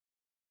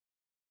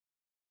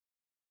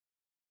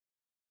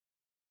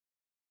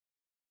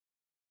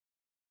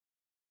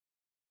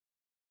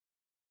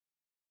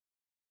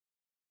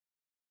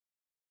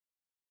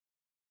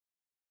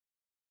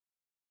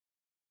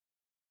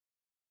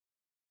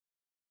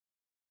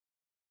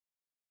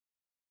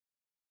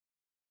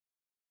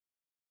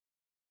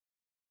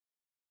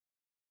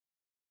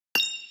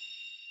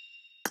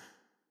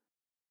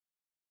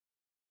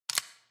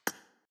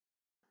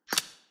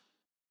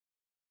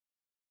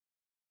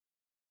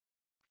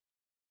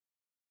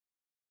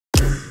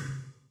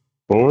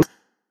कौन?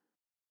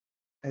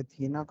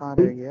 एथीना कहाँ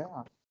रह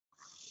गया?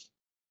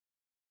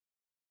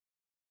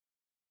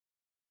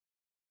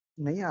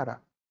 नहीं आ रहा।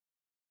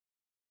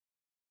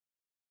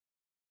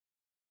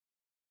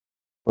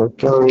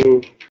 अच्छा नहीं।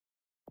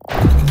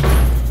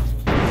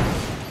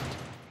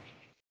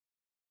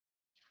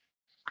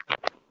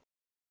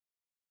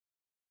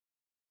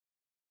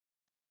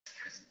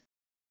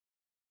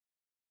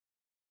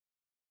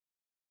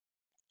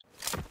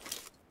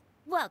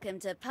 Welcome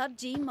to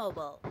PUBG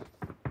Mobile.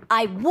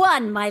 I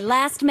won my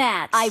last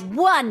match. I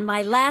won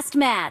my last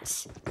match.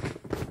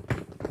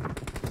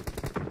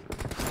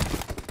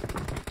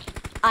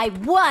 I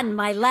won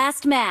my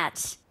last match.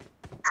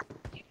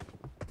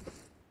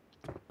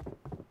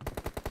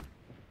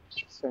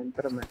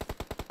 Centre में।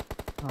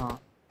 हाँ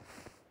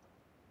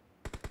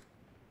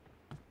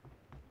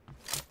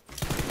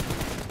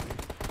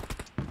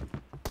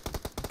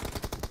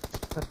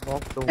सर,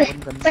 बॉक्स ओपन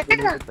करने के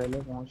लिए तो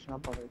पहले पहुंचना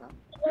पड़ेगा।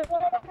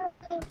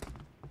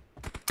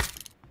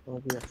 तो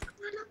भी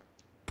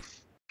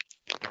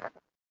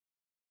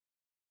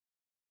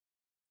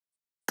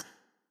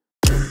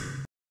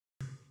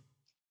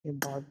ये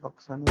बहुत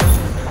बक्सा नहीं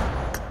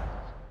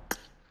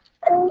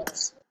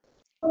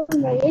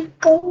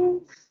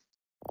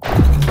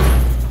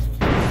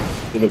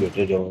चलो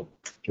बेटे जाओ,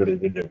 थोड़ी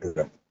देर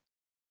लेटेगा।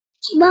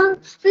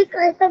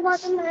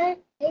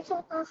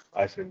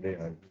 आज संडे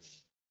है।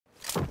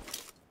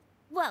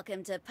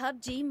 Welcome to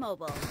PUBG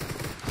Mobile.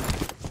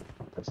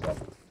 अच्छा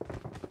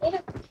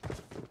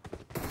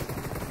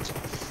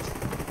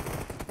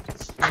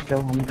जब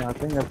हम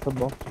जाते हैं जब तो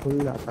बॉक्स खुल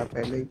जाता है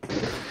पहले ही।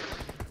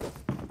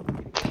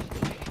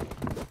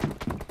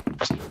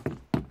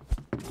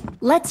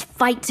 Let's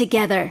fight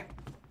together.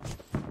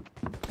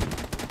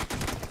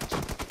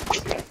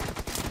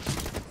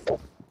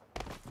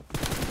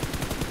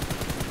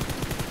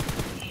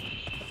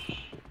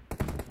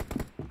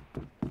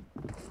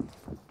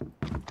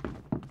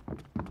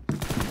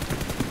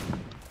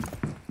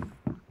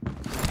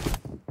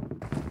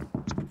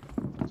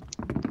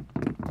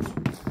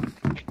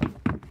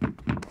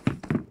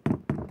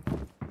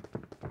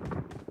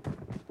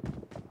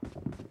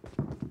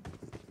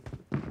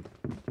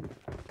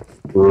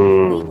 We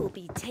will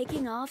be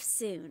taking off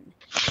soon.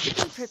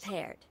 Be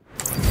prepared.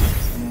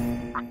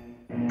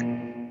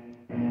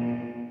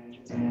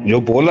 जो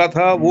बोला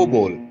था वो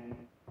बोल।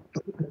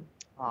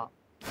 हाँ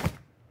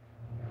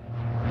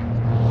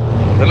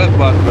गलत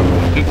बात ना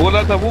बोल, जो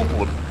बोला था वो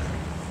बोल।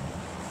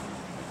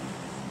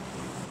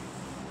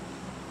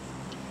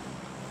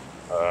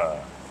 हाँ,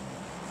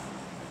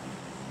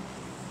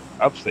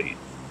 अब सही।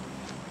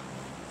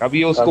 अब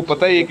ये उसको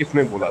पता ही है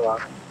किसने बोला था।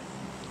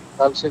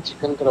 कल से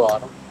चिकन करवा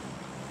रहा हूँ।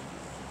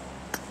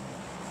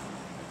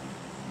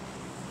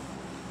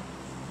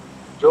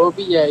 जो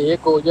भी है ये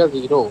कोजा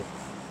 0।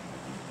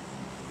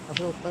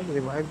 अबे उसका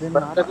रिवाइव देना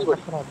आ रहा है,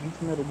 खड़ा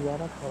बीच में रुक जा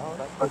रहा, खड़ा हो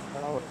रहा है,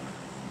 खड़ा हो रहा है।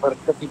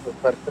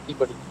 बरकत ही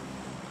बड़ी।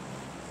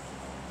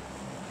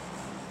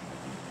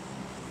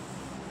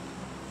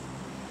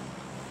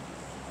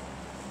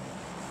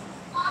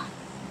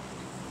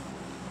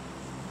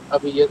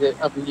 अभी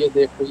ये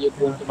देखो ये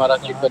कौन तुम्हारा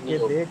चिकन नहीं ये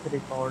हो। देख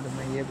रिकॉर्ड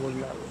में ये बोल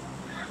रहा है।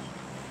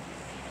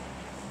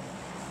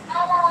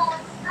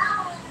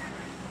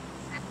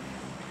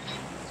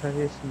 सर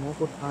ये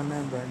स्मोक उठाना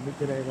है,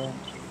 बैंडिज रहेगा,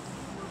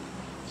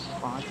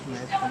 5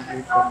 मैच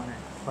कंप्लीट करने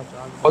हैं,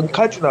 50।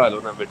 पंखा चला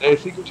लो ना बेटा,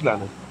 ऐसे क्यों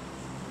चलाना?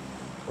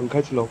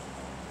 पंखा चलाओ।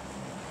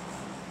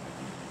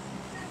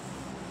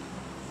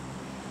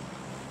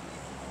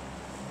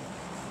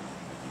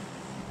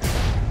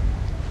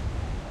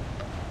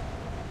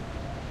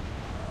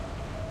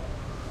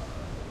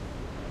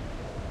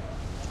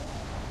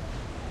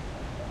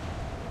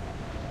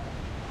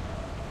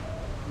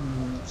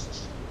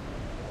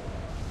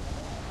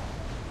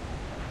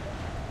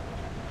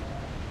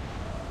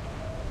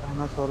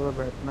 डायनासोर में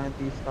बैठना है,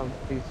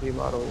 तीसरी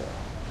बार हो जाए।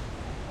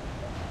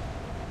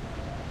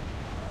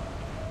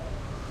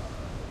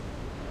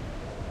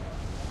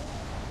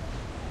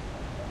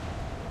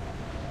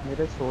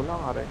 मेरे 16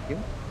 आ रहे हैं क्यों?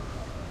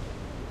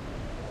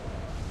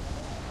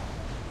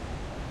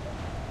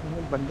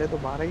 मैंने बंदे तो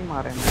 12 ही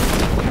मारे हैं,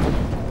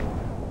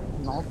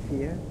 नॉक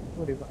किए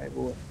तो रिवाइव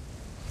हुआ।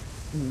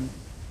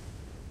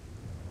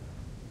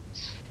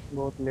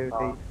 बहुत लेट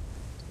है।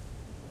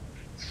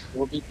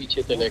 वो भी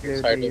पीछे चले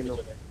गए, साइड में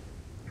चले।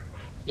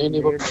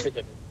 नहीं वो पीछे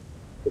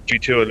चले।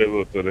 पीछे वाले पे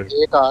उतरे।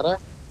 एक आ रहा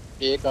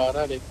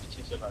है लेकिन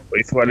पीछे चला।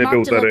 इस वाले पे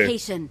Marked a उतरे,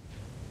 location.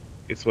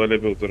 इस वाले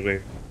पे उतर रहे।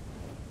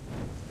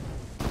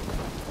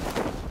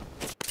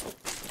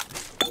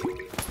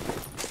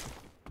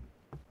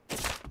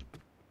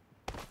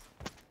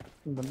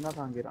 बंदा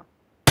कहाँ गिरा?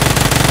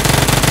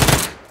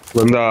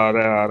 बंदा आ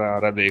रहा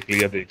है, देख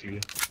लिया।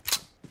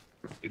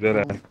 इधर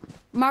है।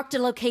 Marked a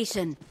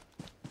location.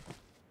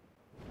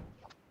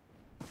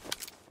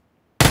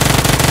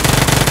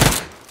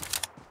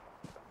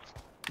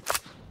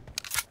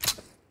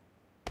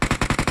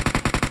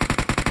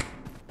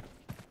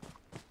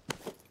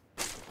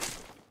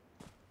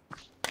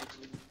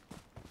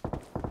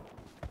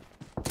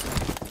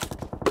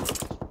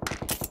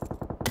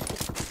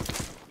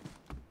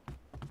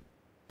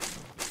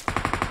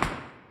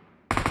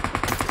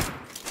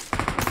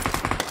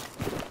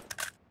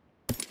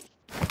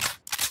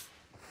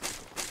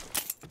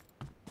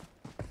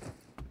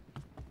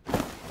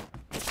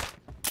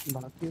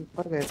 बाकी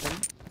ऊपर गए थे ना।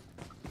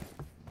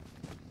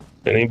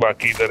 नहीं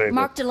बाकी इधर है।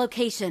 Marked a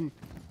location.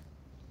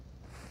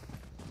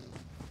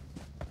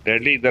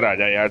 डेडली इधर आ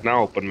जा यार ना,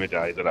 ओपन में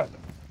जा, इधर आ जा।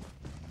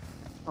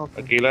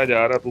 ओके अकेला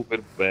जा रहा तू, फिर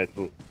बैठ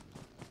तू।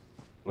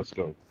 Let's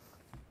go.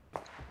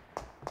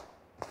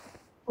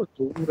 वो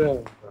दूर है,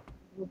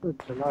 वो तो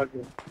चला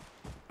गया।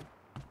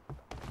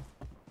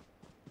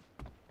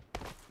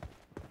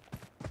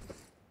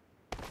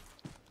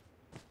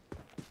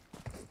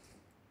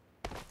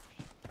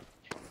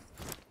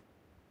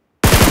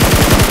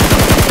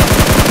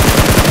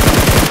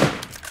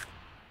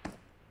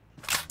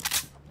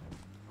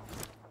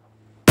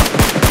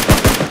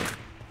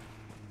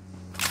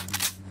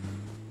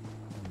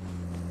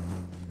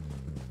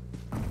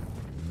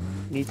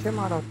 नीचे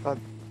मारा उसका।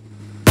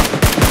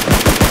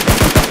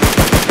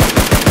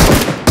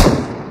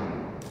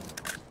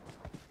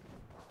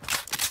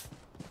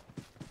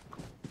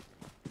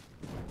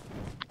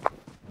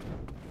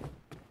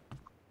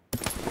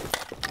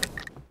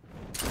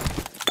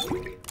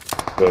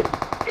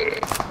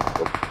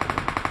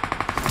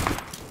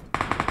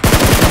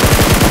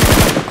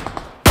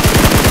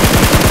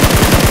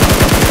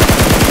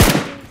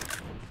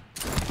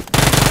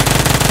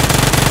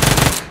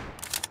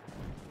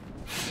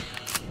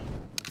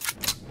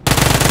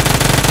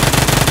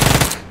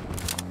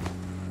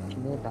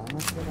 ये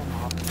डैमेज का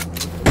मार।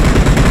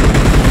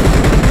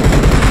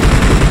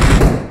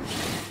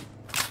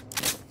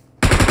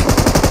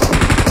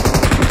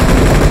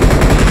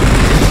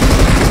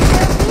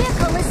 Their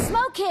vehicle is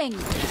smoking.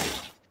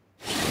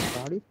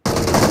 गाड़ी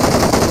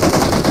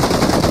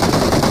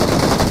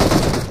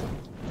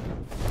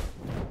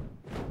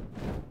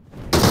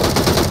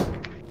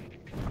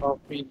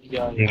काफी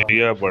दिया यार।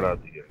 दिया बड़ा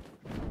दिया।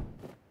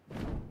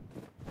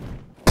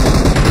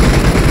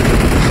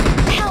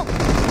 Help!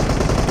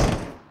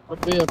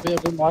 अबे अबे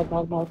अबे मार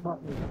मार मार मार।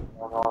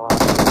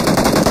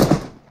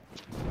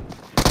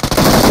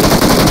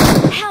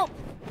 Help!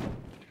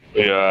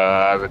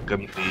 यार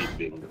गंदी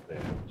पिंग है।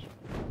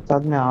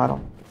 साथ में आ रहा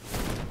हूँ।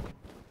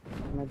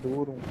 मैं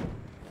दूर हूँ।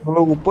 हम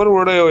लोग ऊपर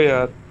उड़ रहे हो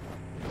यार,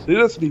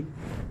 सीरियसली।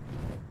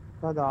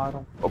 साथ आ रहा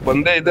हूँ। और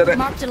बंदे इधर है।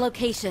 Marked a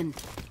location.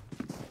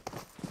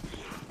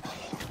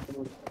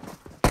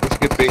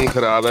 इसकी पिंग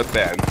खराब है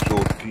पैन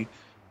चोट की,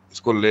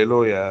 इसको ले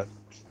लो यार।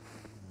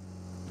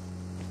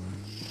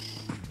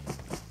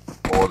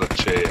 बहुत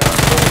अच्छे यार।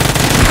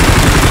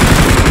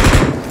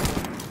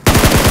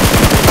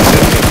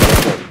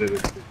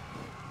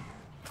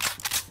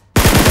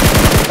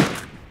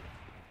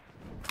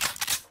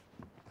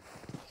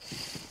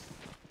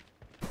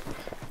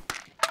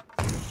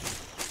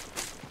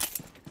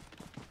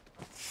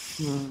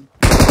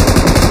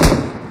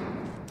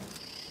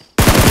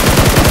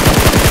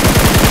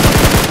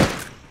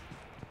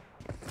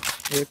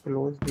 एक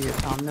क्लोज भी है,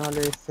 सामने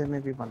वाले हिस्से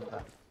में भी बनता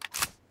है।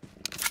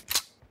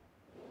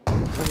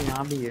 सर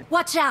यहाँ भी है,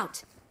 Watch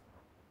out!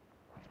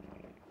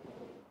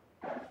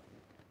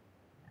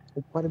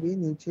 ऊपर भी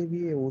नीचे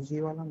भी है। ओजी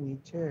वाला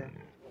नीचे है।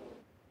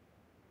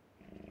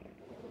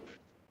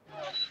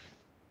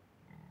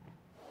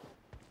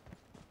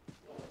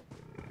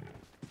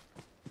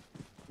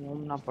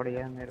 घूमना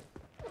पड़ेगा मेरे को।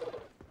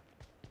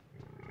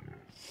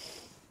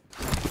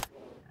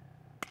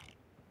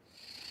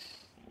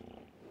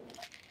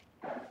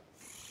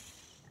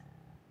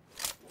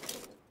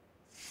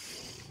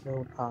 तो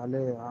उठा ले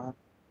यार।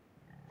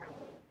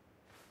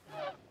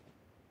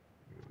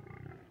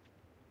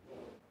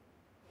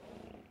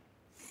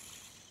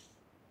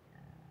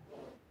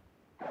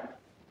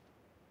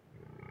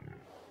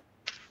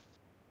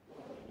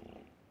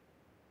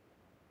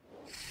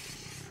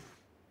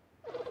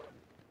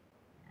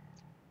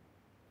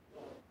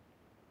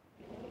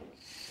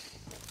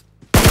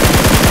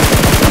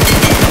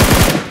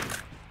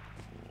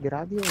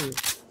 गिरा दिया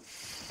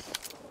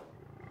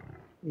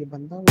ये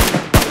बंदा बोल रहा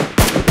है।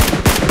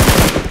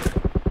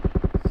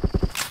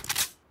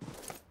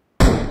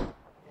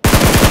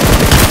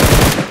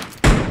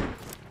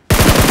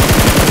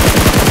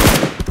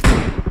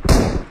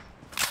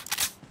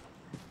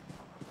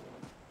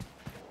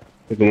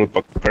 तो तुम्हें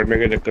पकड़ने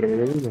के चक्कर में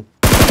नहीं ना।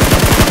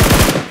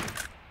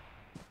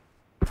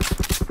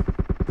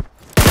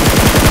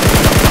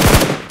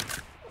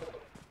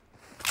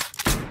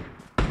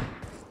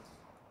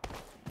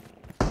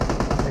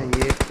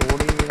 ये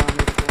थोड़ी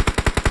गिराने को।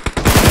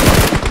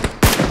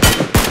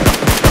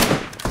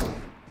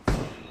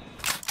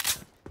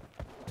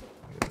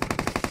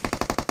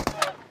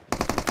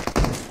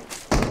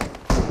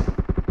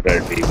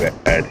 बैटरी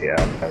बैठ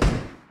यार।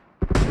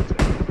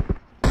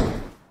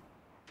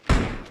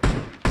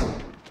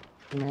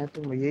 मैं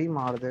तो यही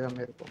मार देगा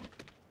मेरे को।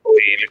 वो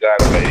हील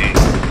कर भाई।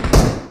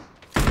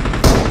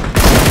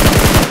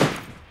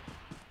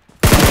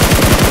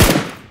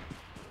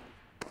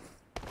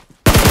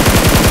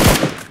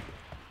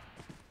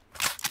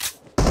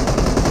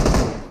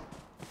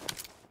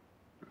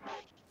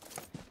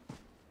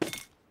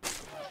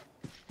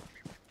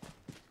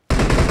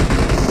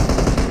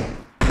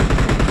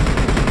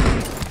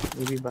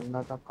 ये भी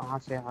बंदा था, कहाँ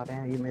से आ रहे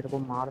हैं? ये मेरे को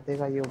मार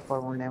देगा, ये ऊपर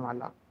उड़ने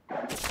वाला।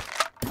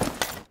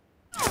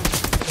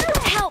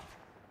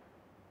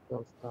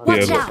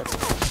 Watch लो out!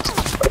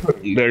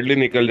 डेडली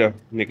निकल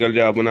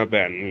जा अपना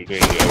पैन कहीं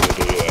गया वो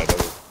जो आया था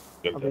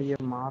चल अबे जा ये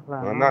मार रहा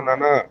है ना ना। ना ना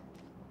ना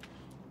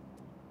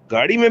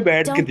गाड़ी में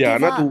बैठ के Don't जा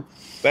give ना तू up.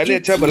 पहले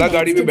Your अच्छा भला teammates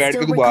गाड़ी में can बैठ के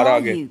still तू बाहर आ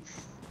recall गए you.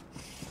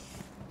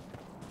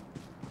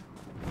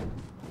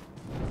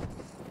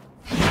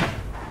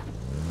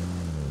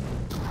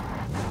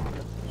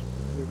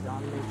 ये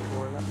जान नहीं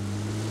छोड़ रहा।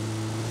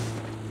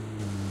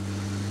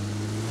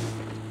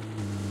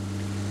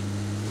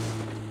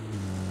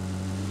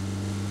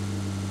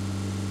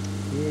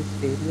 ये इस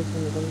एरिया से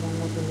निकल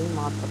जाऊंगा तो नहीं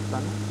मार सकता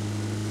ना।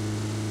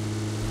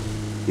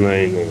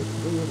 नहीं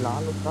तो ये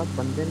लाल उस्ताद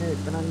बंदे ने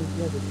इतना नहीं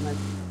किया जितना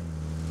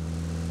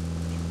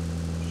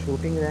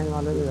शूटिंग रैंक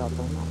वाले पे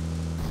जाता हूँ ना।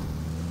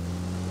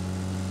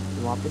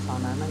 वापस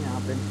आना है ना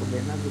यहाँ पे, इनको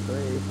लेना भी तो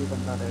है, एक ही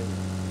बंदा रहेगा।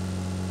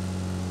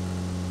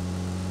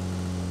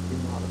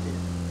 मार दिया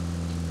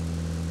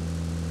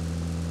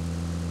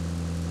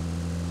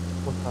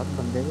वो सात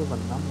बंदे को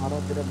बंदा मारा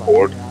तेरे भाई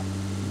बोट ने यार।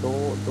 दो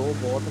दो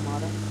बॉट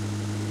मारा,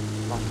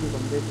 बाकी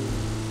बंदे भी।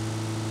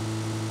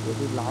 ये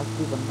भी लास्ट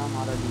भी बंदा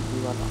मारा डीपी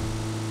वाला।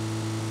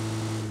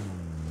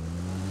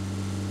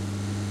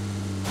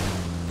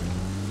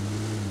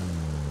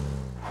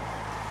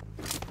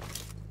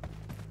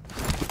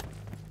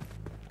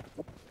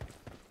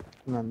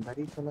 मैं अंदर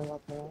ही चला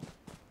जाता है।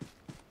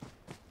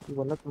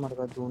 गलत मर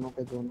गया दोनों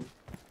के दोनों।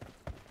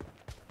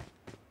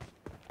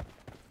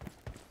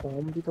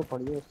 फॉर्म भी तो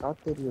पड़ी है साथ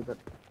तेरी उधर।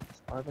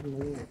 स्पाइडर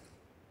नहीं है।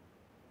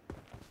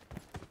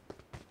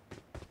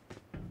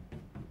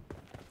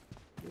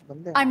 ये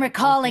बंदे I'm हार कौन से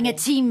recalling a गए ये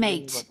नहीं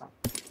teammate. पता।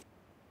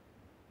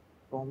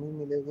 फॉर्म ही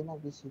मिलेगी ना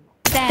किसी को।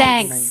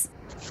 Thanks.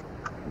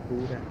 नहीं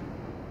दूर है,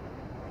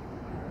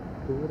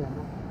 दूर है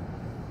ना।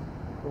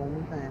 फॉर्म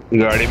ही का है।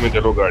 गाड़ी में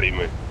चलो गाड़ी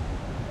में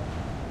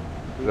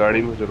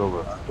चलो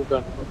बस तो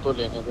गन तो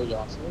लेने दो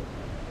यहाँ से।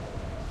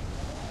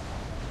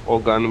 ओ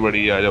गन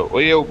बड़ी आ जाओ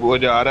ओए वो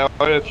जा रहा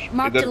है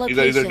Marked a इधर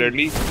इधर location.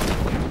 डेडली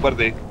ऊपर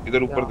देख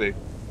इधर ऊपर क्या? देख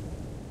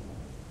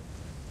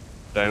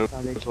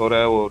डायनासोर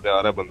है वो जा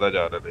रहा है बंदा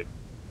जा रहा है देख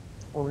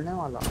उड़ने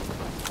वाला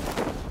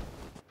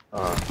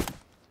हाँ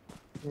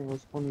नहीं,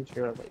 उसको नहीं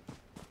छेड़ा भाई।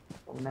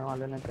 उड़ने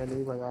वाले ने पहले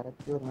ही बजा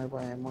रखी और मेरे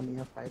पास एमो नहीं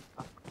है 5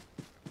 का।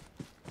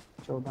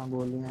 14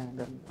 गोलियां हैं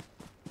गन में।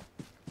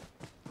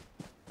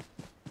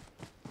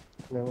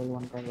 लेवल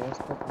 1 का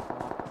वेस्ट है।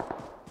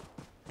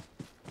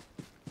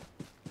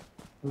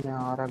 मैं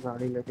आ रहा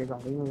गाड़ी लेके,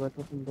 गाड़ी में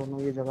बैठो तुम दोनों।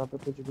 ये जगह पे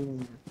कुछ भी नहीं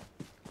है।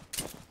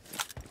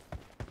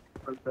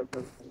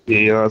 ये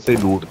यहाँ से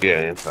लूट के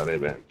आए हैं सारे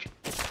बैंक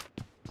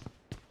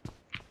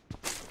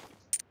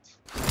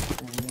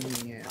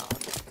नहीं है यार।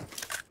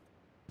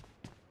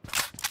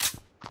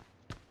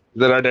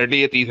 जरा डैडी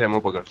ये 30 एमओ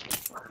पकड़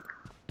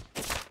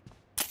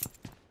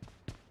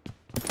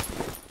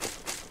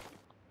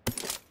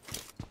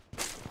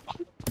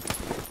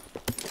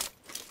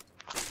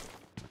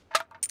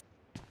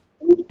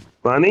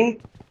पानी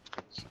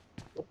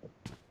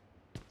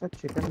तो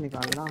चिकन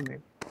निकालना हमें,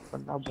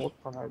 बंदा बहुत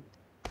खड़ा है।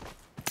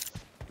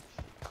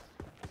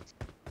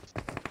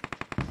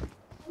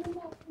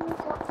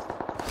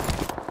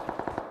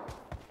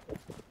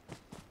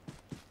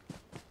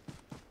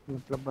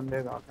 मतलब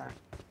बंदे ज्यादा हैं।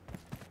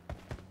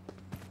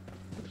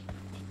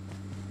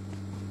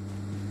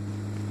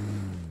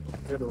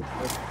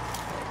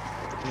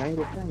 नहीं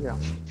रुकेंगे क्या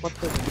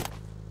पत्ते देंगे।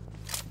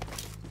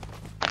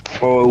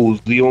 और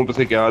उजियों पे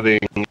से क्या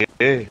देंगे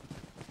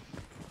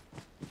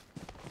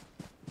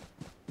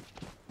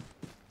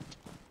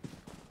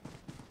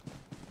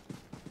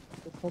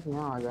तो सब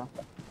यहाँ आ जा,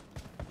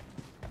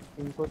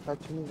 इनको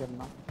टच नहीं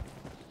करना।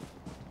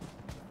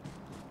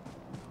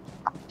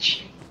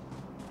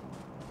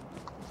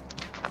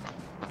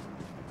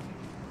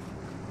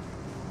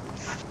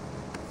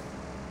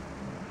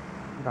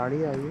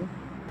 गाड़ी आई है।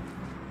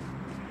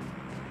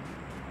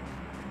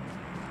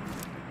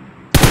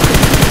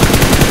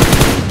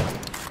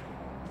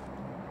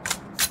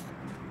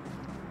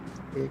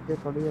 एक है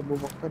थोड़ी अबू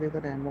बकर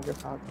इधर एमओ के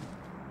साथ।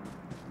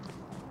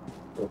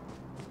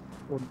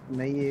 वो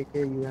नई एक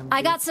है I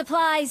यूएमपी। got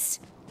supplies.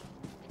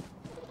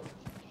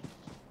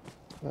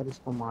 यार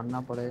इसको मारना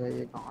पड़ेगा,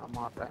 ये गाड़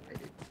मार रहा है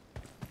मेरी।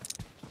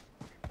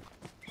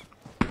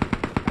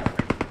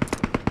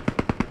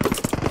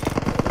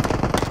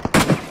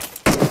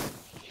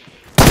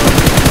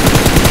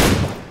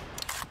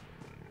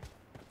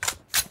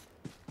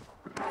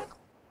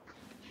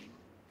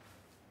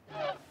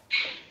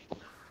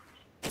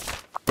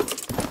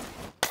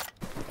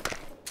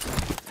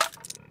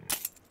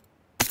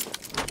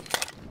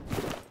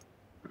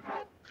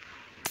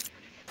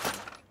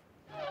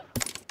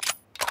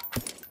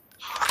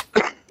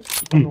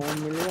 नॉन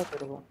मिलेगा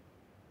तेरे को।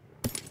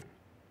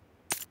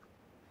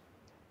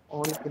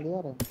 ऑल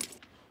क्लियर है।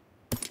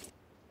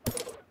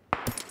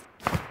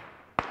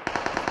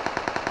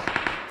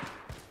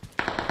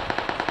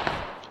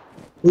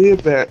 ये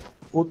बैग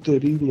वो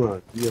तेरी माँ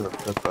की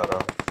आपका सारा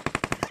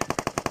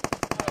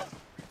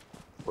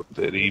वो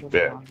तेरी तो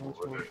बैग सामने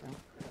छोड़ते हैं।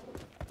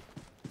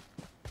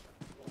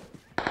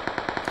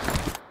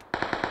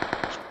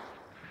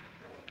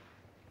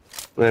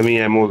 मैं भी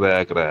एमओ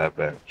बैग रहा है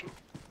बैग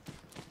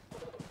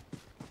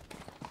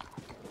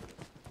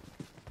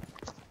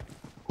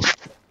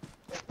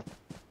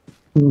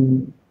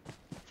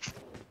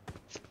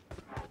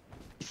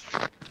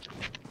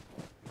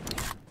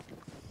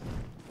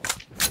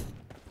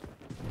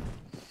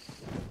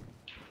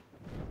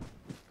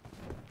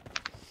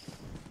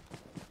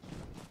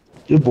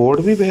ये बोर्ड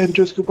भी बहन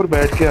जो इसके ऊपर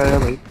बैठ के आया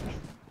भाई।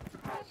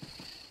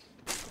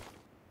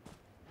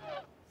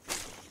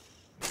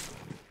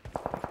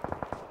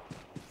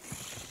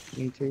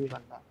 नीचे ही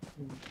बंदा।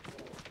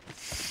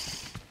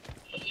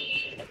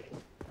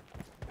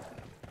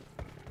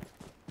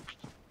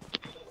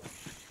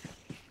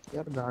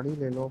 यार गाड़ी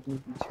ले लो अपनी,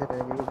 पीछे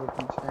रह गई जो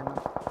पीछे है ना।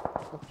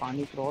 तो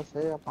पानी क्रॉस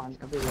है या पानी?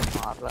 अबे ये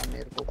मार रहा है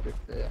मेरे को फिर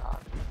से यार।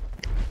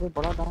 ये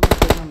बड़ा डाउन है,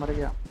 फिर मैं मर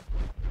गया।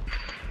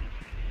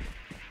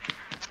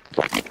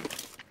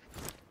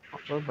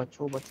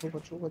 बच्चों बच्चों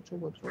बच्चों बच्चों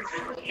बच्चों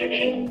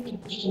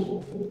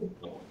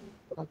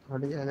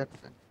थर्ड गया इधर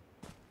से।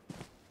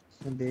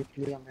 इसने देख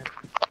लिया मेरे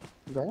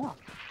गया।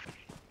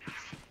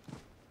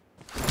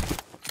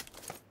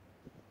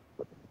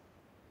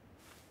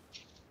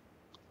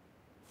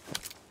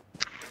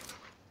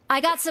 I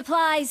got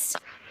supplies.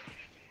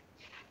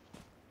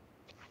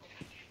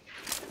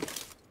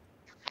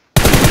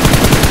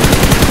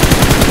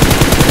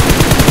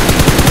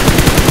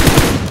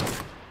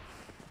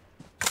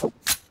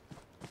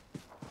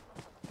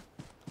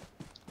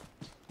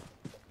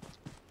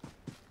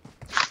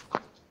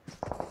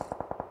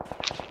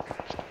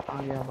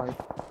 आ गया भाई।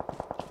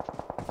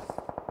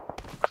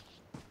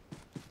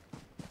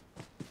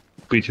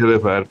 पीछे से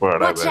फायर पड़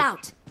रहा Watch है।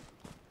 out.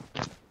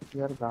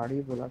 यार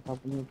गाड़ी बोला था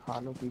अपनी उठा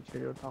लो, पीछे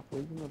जो था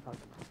कोई भी नहीं उठा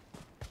देना।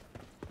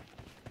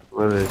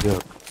 अरे क्या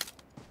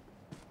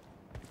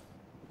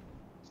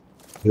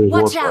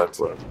Watch out.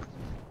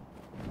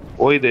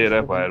 वही दे रहा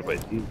है फायर भाई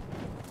जी।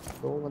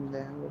 2 बंदे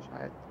हैं वो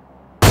शायद।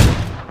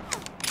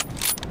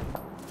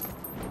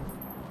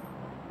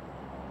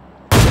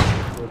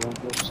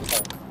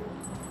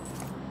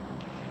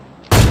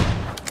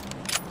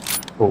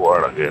 वो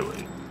आ गया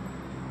भाई।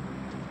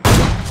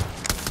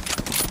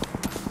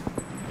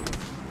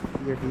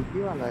 ये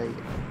डीपी वाला है ये।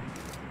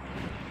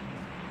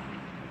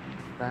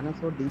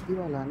 डायनासोर डीपी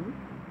वाला नहीं।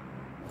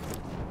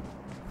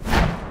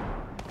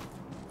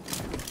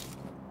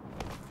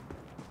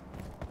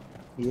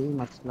 यही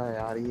मसला है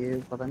यार,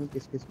 ये पता नहीं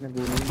किस किस ने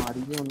गोली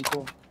मारी है उनको।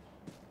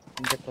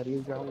 उनके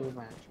करीब जाओ वो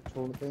मैच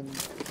छोड़ते नहीं।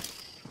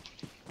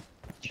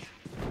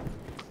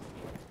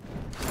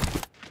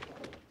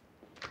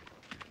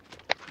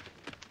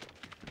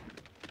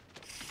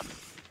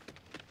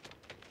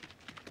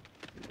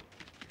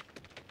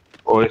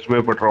 और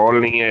इसमें पेट्रोल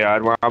नहीं है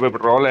यार, वहां पे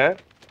पेट्रोल है।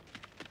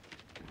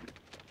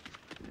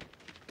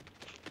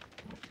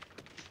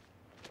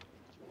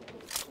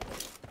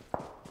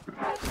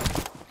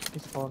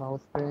 इस और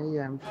हाउस पे है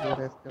ये M4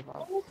 है इसके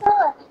पास।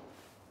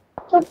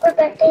 चुप कर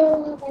बैठे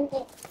हैं बंदे।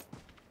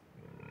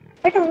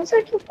 बट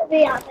हमसे चुप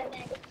भी याद है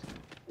मेरे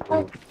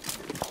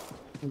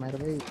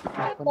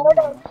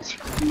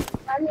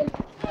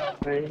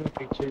भाई मैं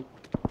पीछे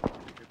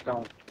देखता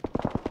हूँ।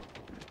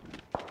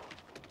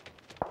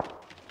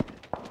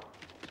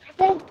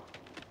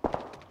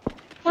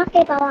 क्या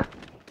के बाबा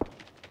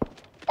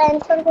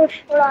टेंशन को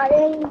छुड़ा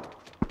देंगे।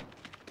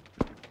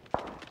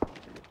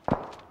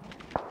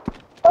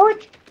 और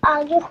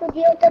आगे खुद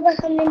ही होता, बस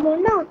हमने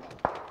मोड़ना होता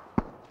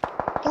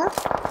क्या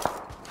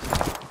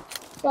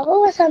बाबा?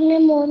 बस हमने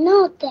मोड़ना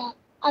होता है,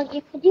 आगे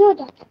खुद ही हो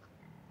जाता।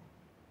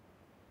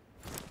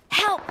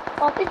 Help.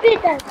 वापस भी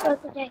ट्रांसफर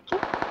हो जाएगी।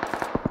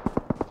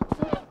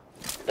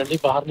 जल्दी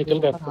बाहर निकल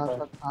गए।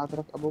 हाथ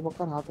रख अबू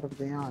बकर, हाथ रख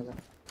दे। यहाँ आ जा,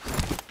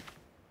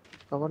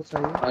 कवर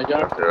चाहिए। आ जा।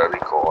 तेरा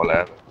रिकॉल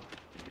है,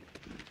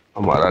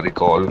 हमारा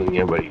रिकॉल नहीं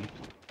है भाई।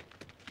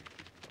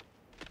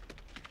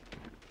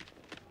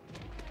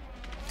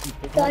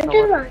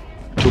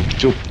 चुप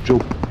चुप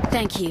चुप।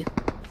 Thank you.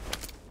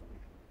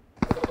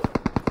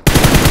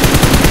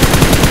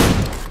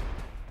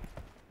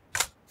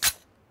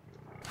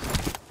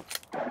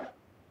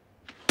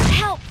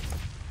 Help.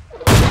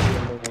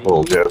 हो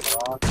गया।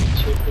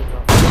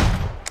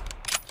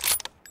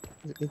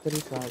 इधर ही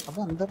से आ।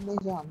 अबे अंदर नहीं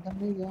जा, अंदर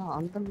नहीं जा,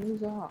 अंदर नहीं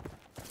जा।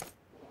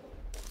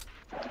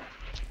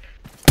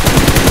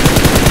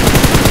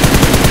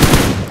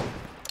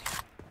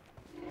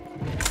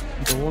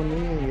 दो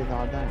नहीं है, ये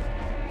ज्यादा है।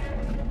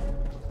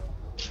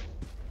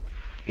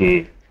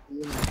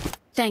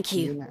 Thank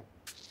you. तीन है।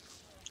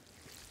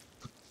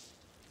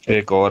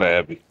 एक और है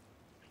अभी।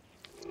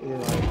 ये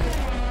भाई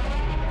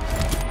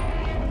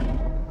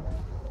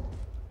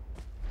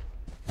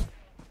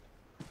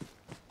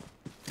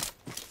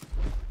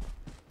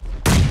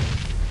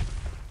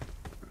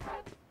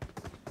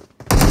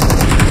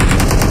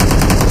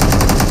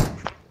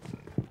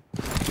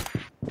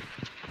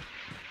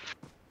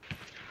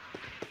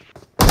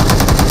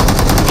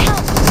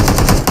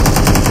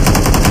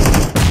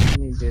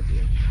नहीं दे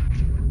दिया।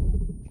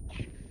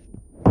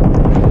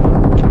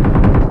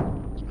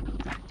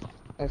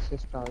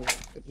 असिस्ट आ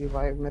गया।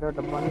 रिवाइव मेरा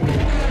डब्बा नहीं है।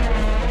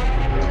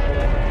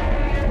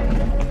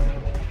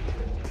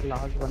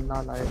 लास्ट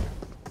बंदा लाए।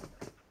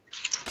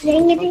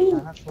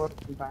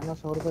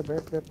 डायनासोर पे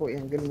बैठ, तेरे को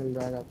एंगल मिल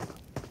जाएगा।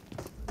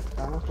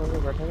 डायनासोर पे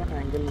बैठेगा ना,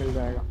 एंगल मिल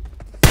जाएगा।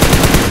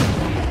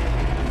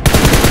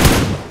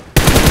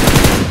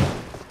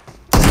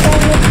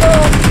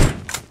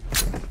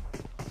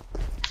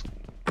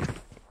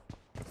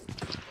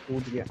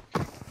 कूद गया।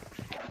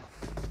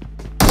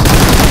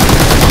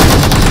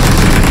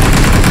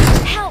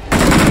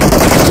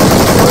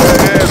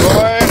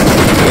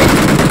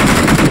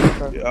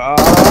 यार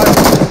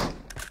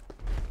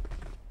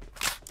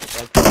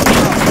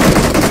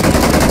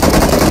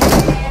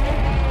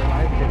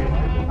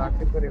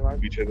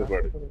पीछे से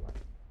पड़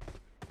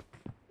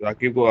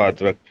राकिब को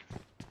हाथ रख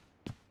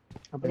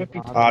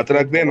हाथ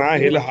रख दे ना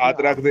हिल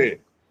हाथ रख दे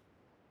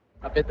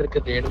अबे तेरे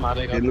को रेड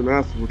मारेगा हिल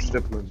ना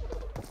फुटस्टेप में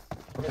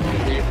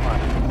रेड मार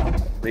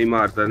नहीं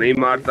मारता नहीं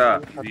मारता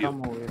खत्म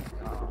हो गया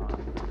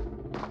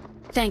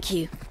Thank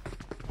you.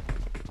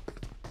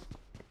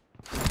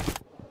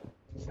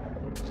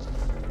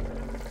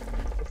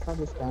 इसका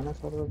डिस्काउंट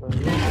सर्वर बढ़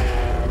गया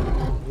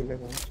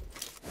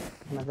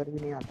नजर भी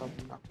नहीं आता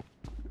बंदा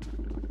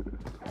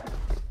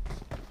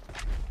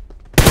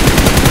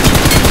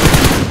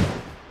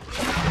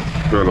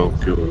चलो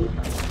क्यों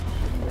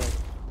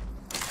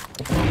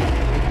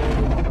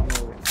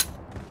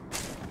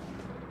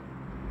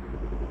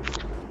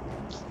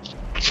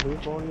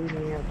रिकॉल ही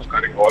नहीं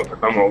है रिकॉल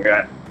खत्म हो गया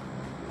है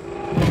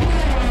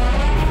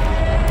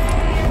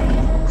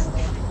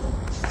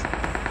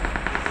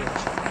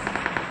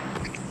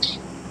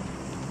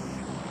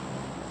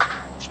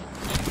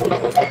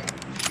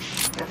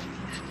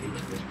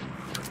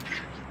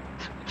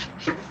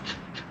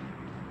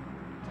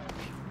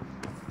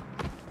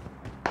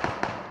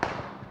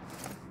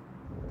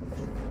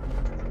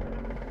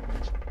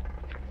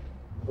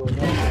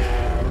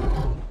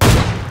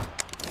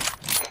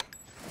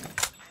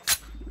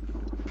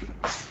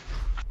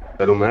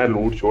चलो मैं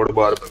लूट छोड़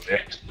बार बंदे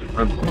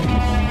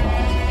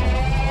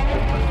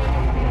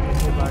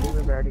गाड़ी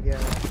में बैठ गया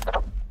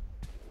है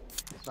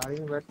गाड़ी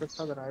में बैठ के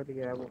सब राइट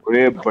गया है वो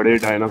अरे बड़े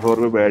डायनासोर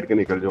में बैठ के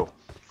निकल जाओ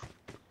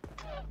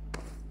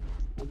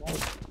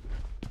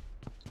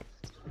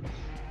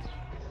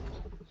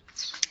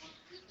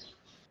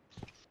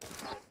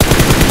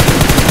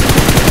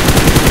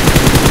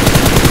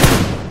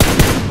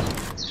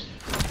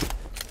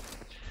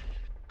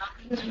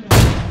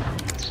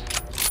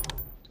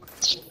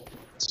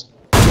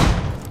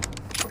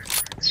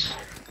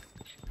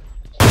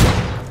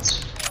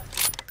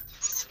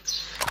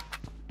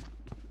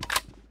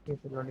ये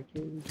तो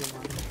लड़की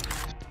जवान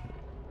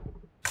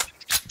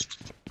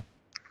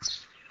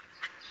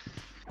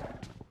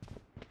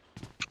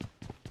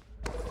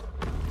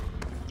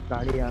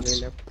गाड़ी आ गई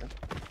left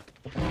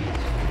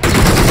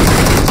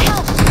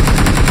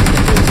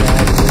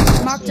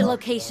Marked a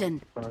location.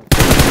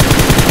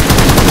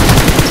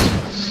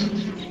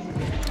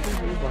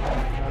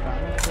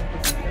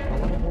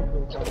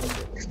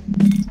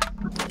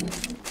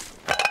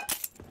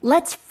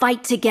 Let's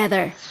fight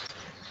together.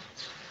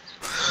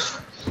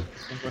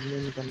 वरने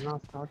निकलना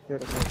स्टार्ट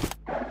कर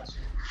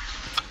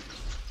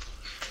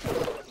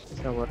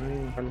दो वरने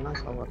निकलना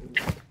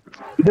वरने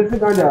इधर से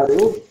कहाँ जा रहे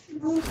हो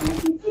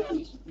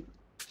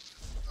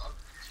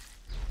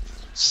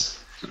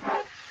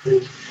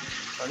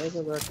खड़े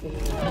पे बैठ के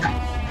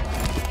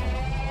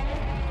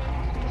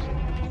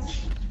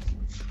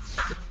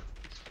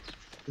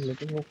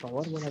लेकिन वो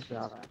कवर बड़ा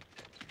प्यारा है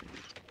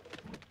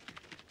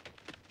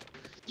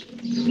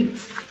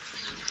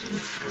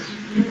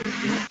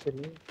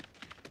चलिए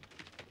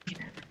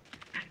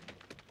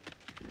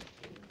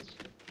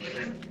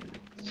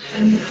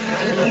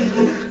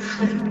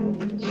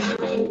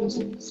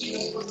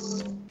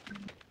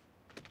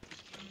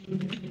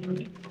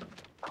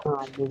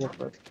हाँ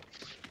मुजफ्फर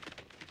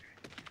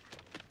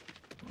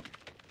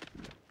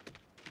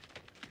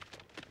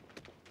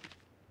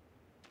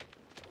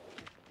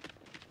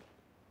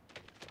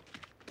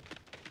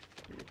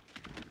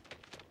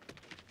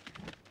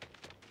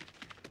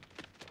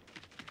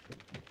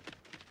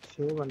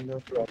छह बंदे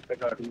ड्रॉप पे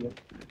गाड़ी है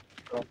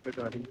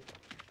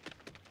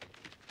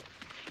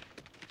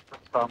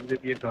सामने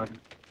भी एक गाड़ी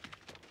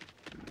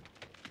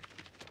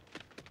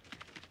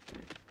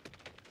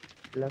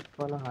लेफ्ट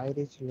वाला हाई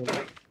रिच ले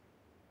लो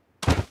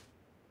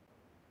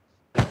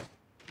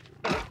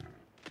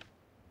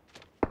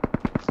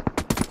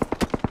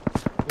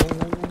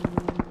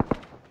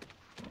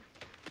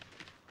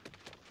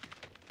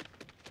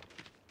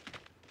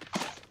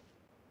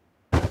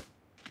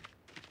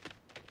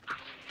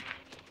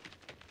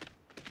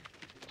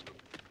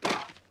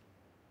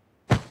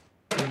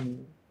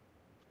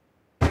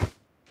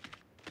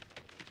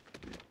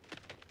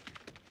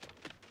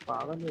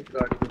पागल है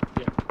गाड़ी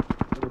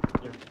रुक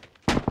गया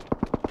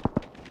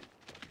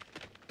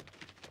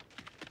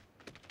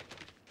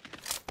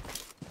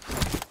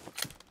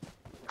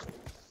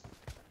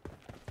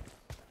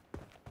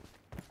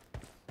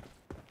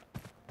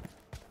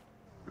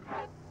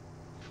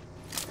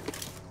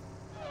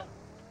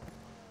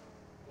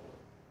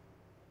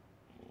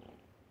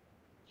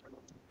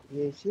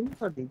ये इसी में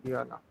था डीपी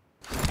वाला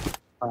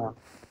हाँ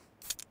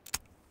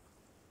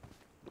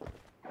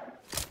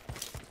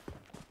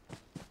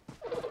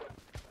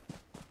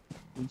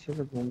पीछे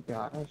से घूम के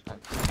आ रहा है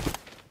शायद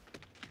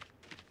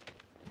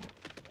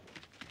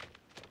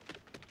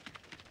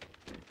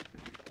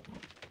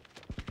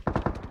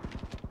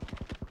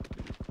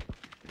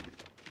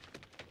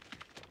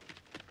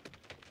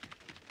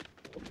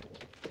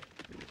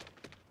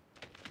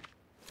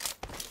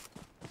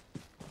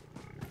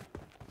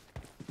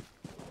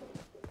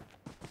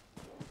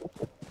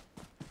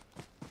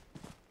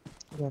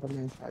घर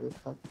में शायद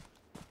उसका।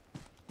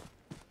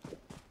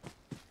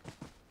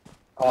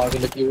 आग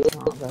लगी हुई है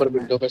हाँ घर ऊपर में।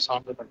 विंडो के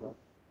सामने लगा।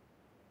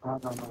 हाँ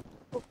हाँ हाँ।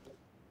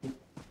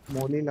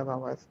 मोली लगा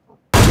हुआ है इसको।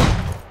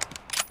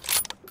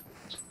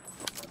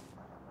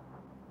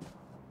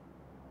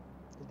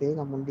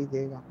 देगा मुंडी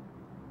देगा।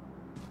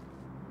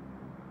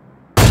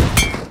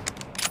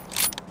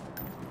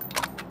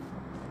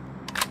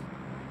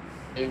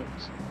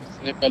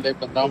 इसने पहले एक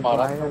बंदा एक तो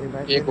मारा आएगा था,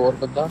 रिवाइव एक देना और है।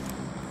 बंदा।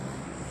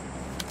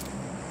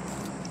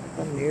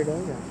 पर नेड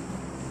है क्या?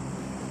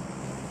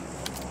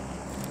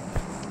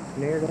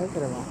 नेड है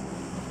तेरे वहाँ?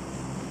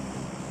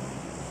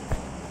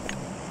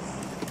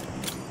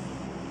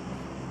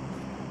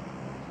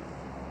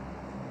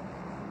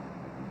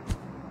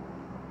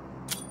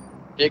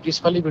 एक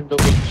इस वाली विंडो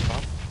पे था।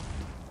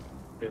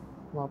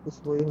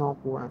 वापस वही नॉक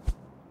हुआ है।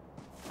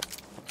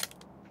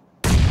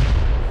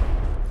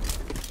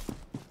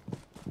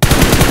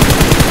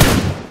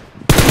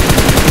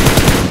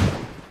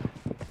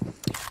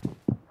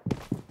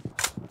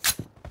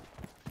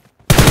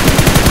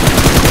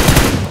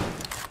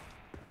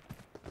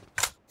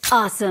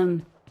 Awesome.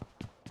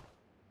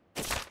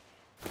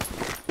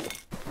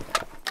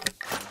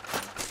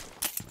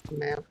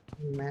 मैं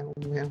मैं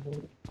हूँ।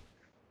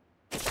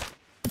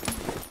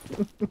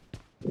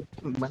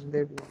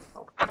 बंदे भी हैं।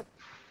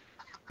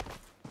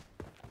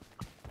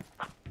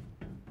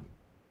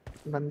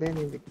 बंदे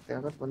नहीं दिखते,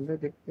 अगर बंदे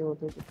दिखते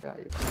होते तो क्या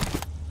ही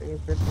बात। लेकिन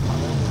फिर तो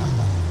मजा नहीं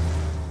आता।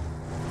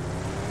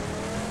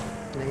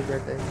 नहीं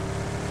बेटे।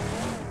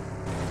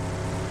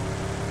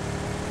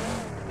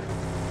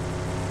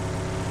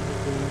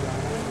 गेम जा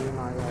रहा है, गेम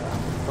आ जाएगा।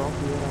 स्टॉक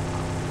ले रहा था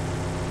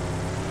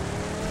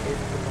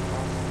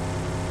 150।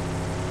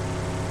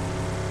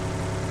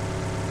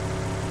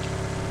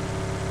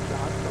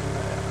 क्लास बंदा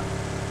है यार।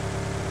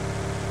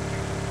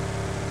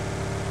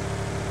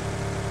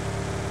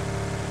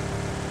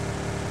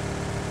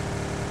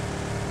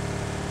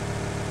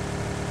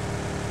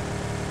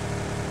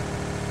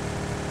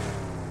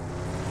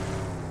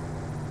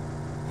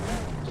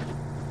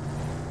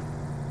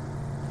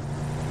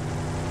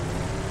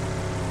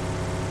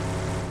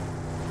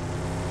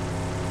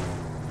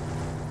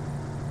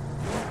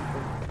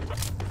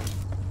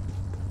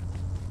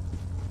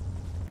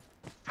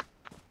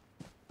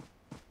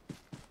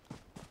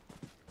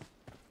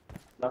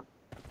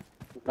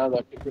 ना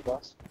जाके के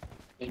पास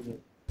नहीं है।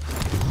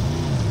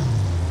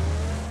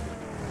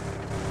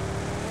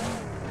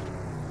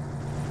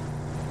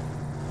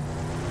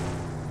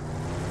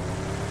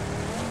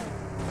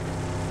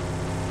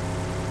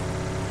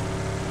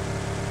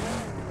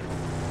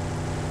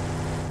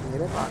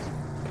 मेरे पास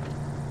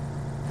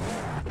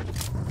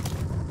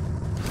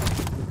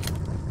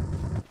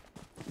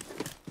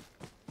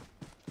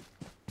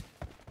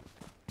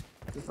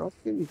ड्रॉप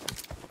के पीछे।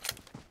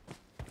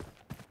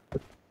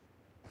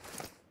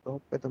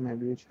 ड्रॉप पे तो मैं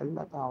भी उछल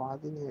रहा था,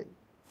 आवाज ही नहीं आई।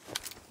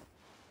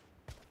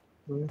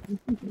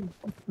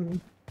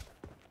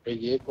 तो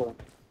ये कौन?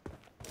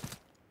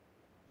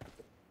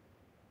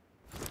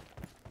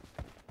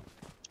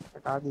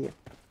 हटा दिए।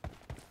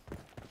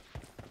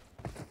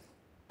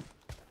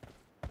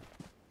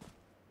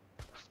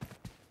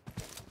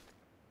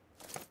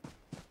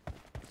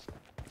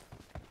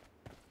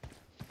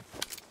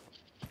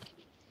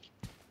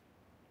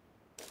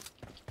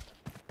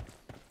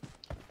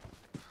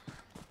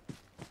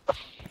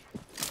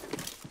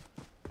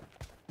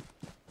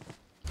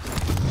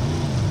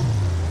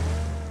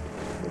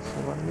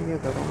 सवारी के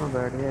घरों में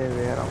बैठ गए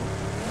वेयर हाउस।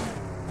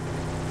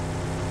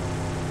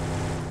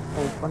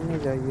 ओपन नहीं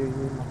जाइए,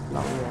 ये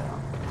मसला हो जाएगा।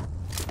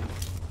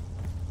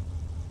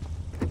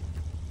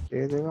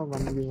 दे देगा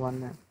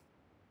 1v1 है।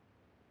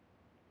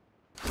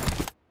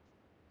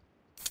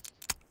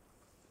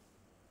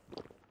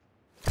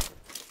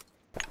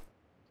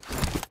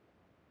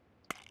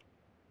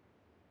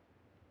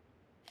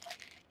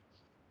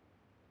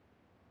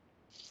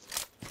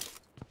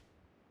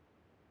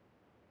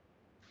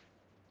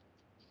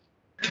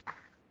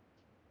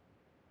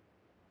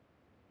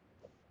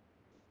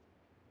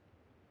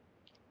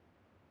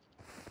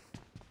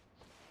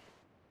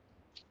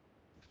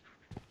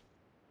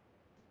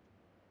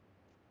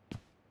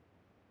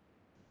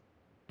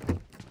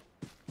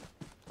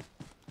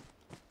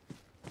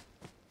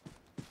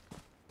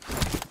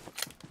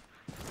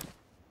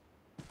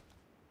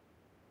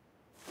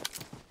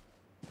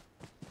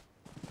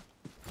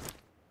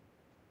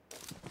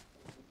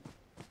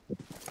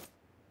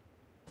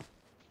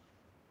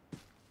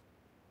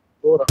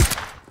 हो रहा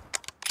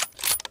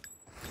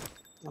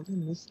अभी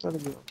मिस कर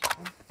दिया।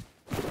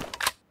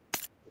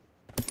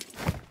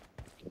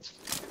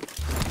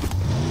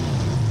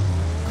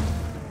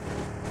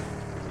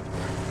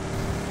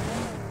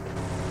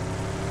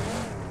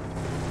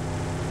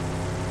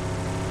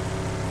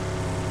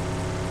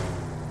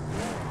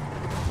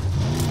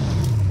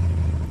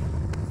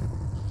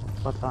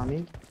 पता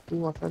नहीं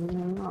तू असल में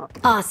है ना,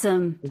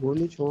 Awesome.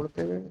 गोली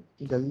छोड़ते हुए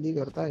जल्दी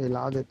करता है,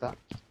 हिला देता।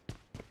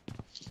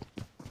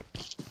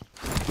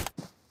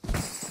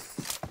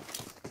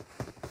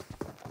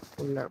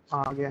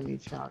 आ गया,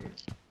 नीचे आ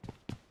गया।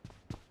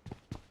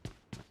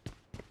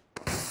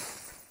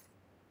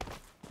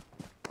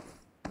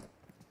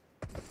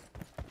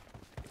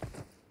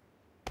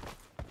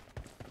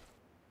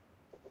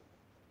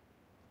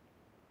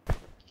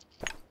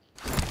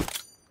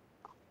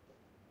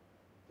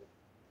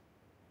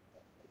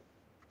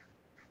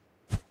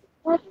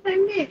 बहुत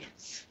पढ़ने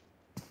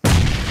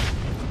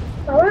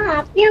बाबा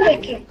आप क्या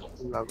देखे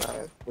लगा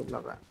है तो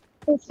लगा है।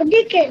 तो खुद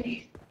के लिए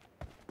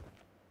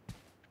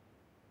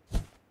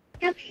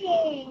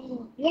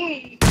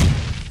ये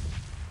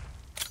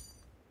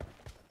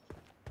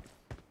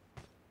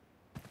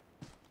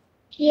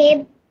ये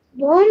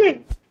बॉम्ब है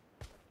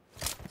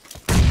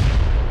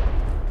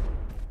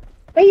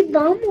भाई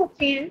बॉम्ब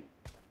होते हैं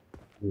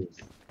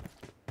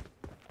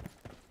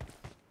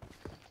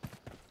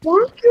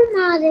बॉम्ब क्यों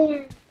मार रहे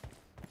हैं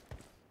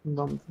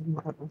बम से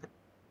मारो।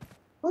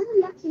 और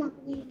मत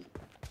मारिए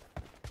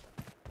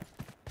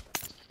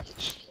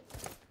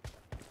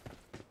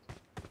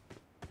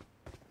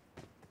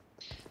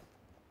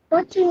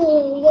कुछ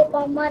नहीं ये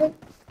बॉम्ब मारे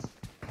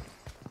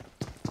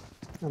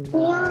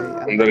अंदर आ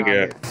गई, अंदर आ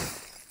गया। गए।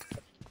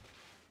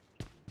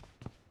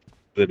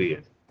 इधर ही है।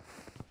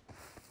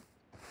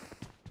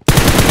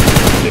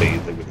 इधर ही है।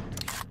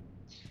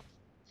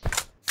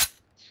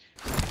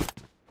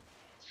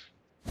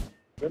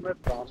 अगर मैं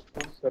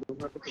ट्रांसफॉर्म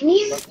करूंगा तो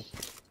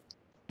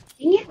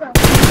ये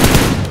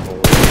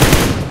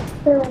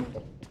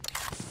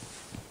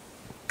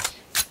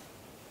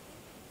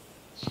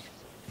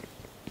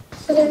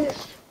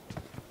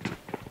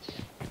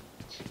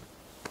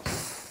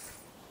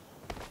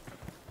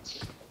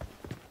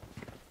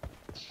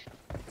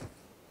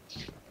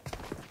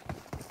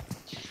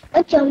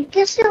जंप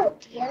कैसे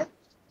होती है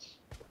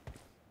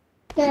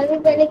मैं भी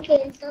पहले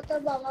खेलता था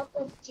बाबा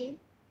पबजी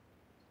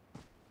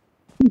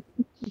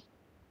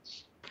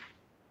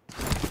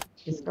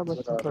इसका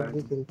बच्चा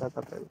पबजी खेलता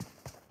था पहले।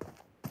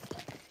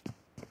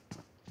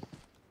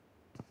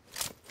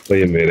 तो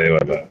ये मेरे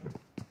वाला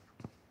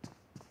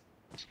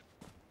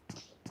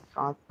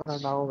कांच पर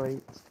हटाओ भाई।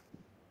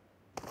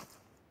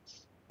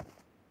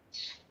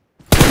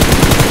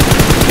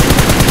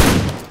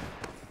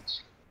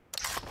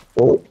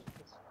 ओ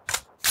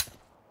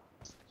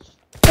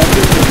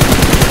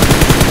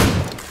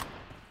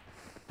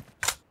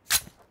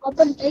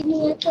अपन नहीं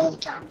है तो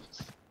चांस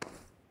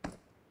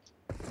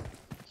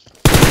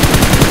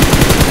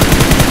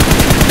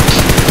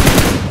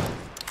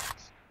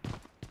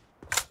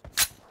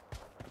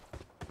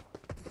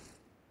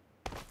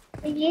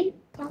ये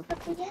क्या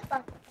करते हैं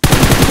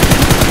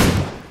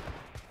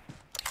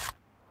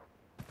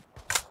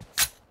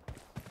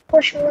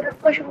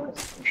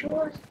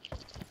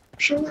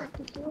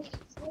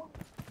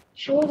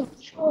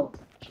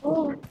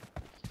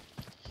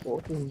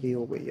बहुत लंबी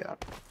हो गई यार।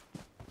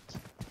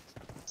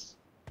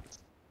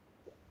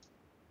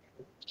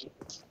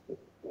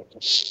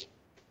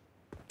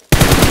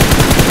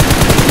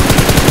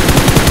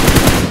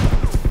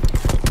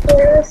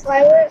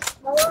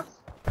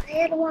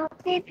 फायर वहाँ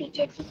पे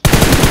पीछे थी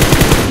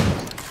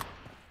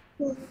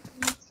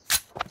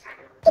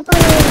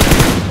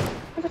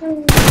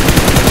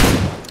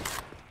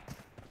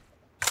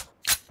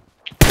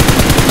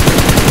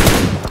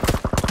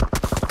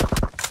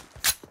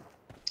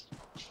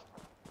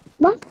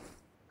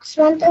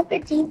आसमान पे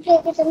जीप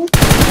लेके चली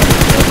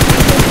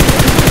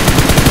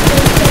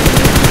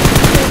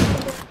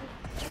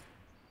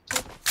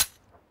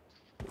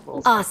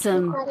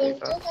Awesome.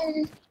 बेटा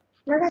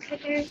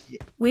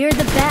We're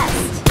the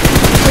best.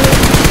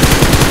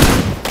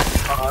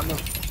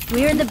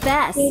 We're the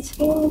best.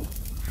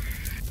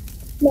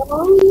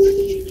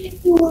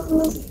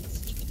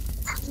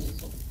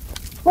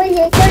 वो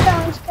ये क्या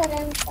डांस कर रहे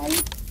हैं अंकल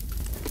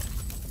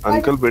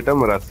अंकल बेटा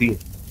मराठी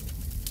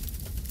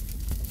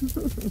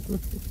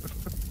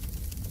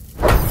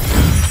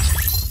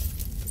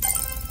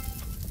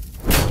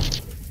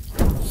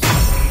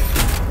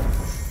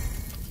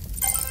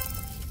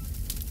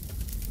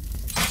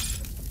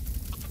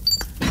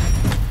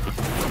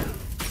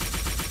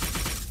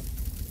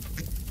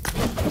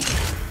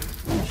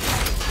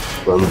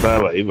बनता है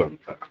भाई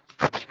बनता है।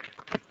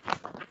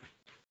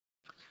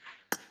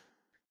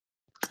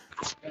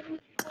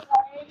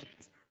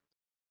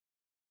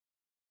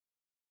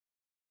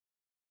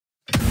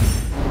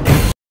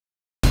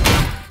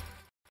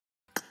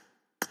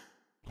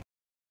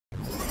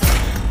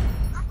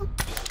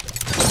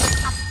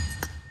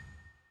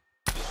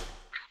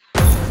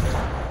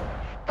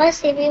 बस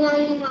ये भी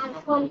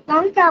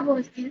मामा क्या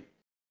बोलते हैं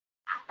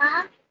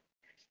पापा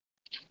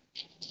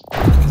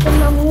तो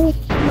मम्मी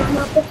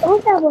मामा को कौन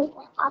क्या बोलते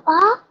हैं पापा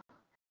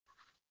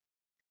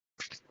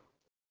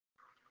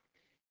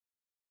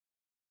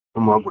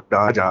माँ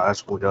बुड्ढा जा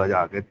सो जा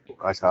जाके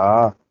थोड़ा सा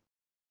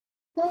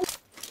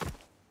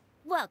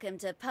Welcome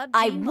to PUBG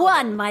I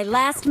won my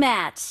last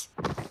match.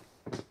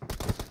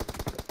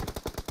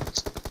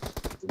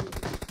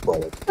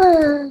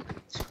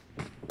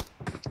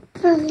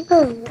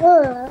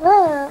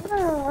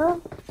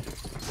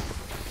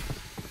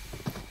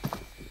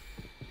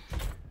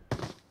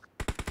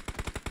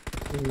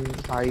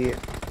 भाई है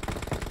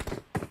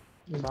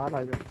बाहर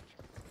आ जाओ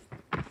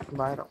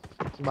बाहर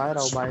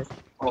आओ बाहर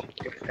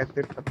ओके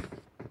एग्जिट कर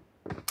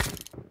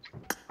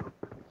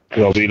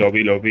लॉबी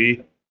लॉबी लॉबी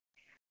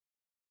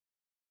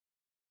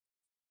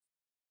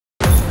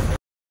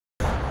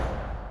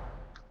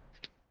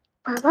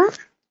पापा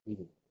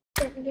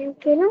गेम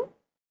खेलो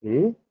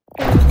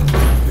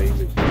नहीं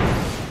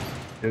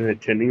नहीं,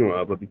 अच्छे नहीं हो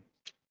आप अभी,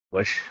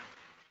 बस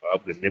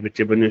आप गंदे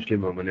बच्चे बने इसलिए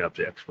मामा ने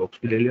आपसे एक्सबॉक्स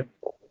भी ले लिया।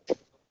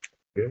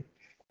 Okay?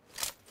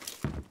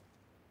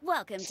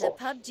 Welcome to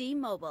PUBG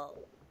Mobile.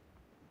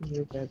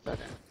 ये बेहतर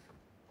है।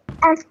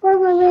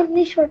 एक्सबॉक्स में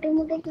इतनी छोटे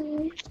मोटे क्यों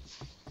नहीं?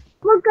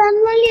 वो गन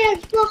वाली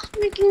एक्सबॉक्स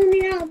में क्यों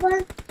नहीं है?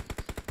 बस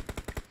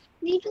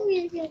नहीं तो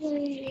ये क्या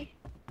करेंगे?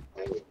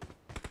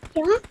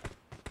 क्या?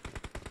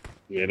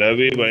 मेरा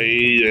भी भाई,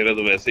 मेरा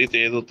तो वैसे ही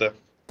तेज होता है,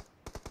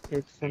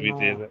 एक से भी 9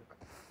 तेज है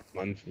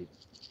Mansi.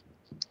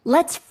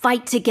 Let's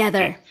fight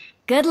together.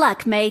 Good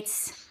luck, mates.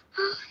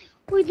 Oh,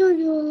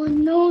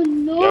 no,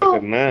 क्या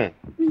करना है?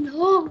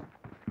 no.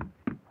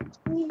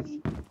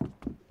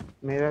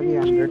 मेरा भी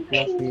 100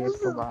 प्लस ही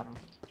 112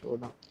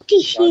 14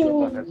 Tissue.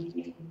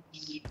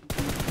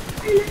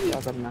 क्या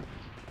करना है?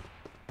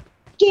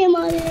 के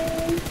मारे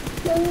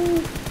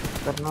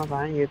करना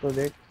था ये तो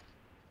देख,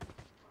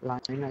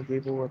 लाइन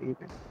अजीब हो रही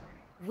है।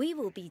 We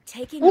will be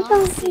taking वो off तो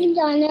soon.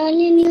 जाने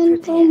वाले नहीं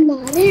उनको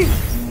मारे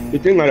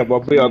इतने मारे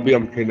बॉबी, अभी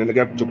हम खेलने लगे,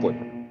 अब चुप हो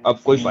जाओ, अब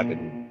कोई बातें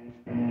नहीं,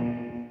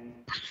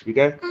 ठीक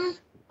है?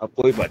 अब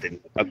कोई बातें नहीं,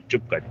 अब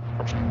चुप कर।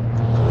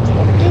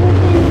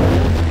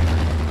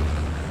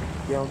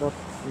 क्या उधर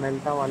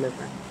मेल्टा वाले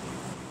पे?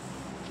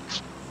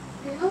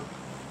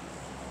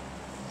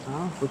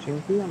 हाँ कुछ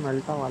इनकी या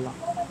मेल्टा वाला?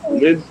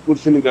 मैं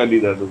कुर्सी निकाली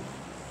था तू।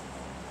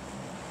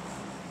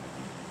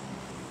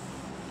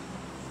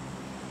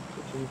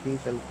 कुछ इनकी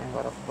चलते हैं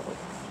बर्फ पर,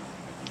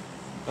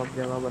 सब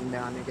जगह बंदे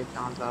आने के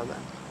चांस ज्यादा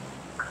है।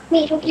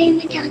 मेरे प्लेन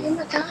में क्या नहीं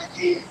बता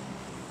रहे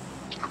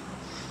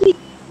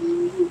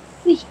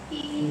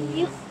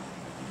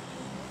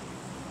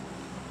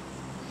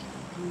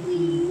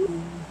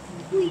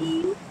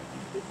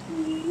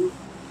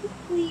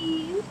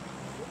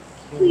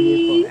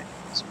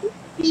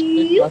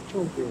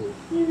बच्चों के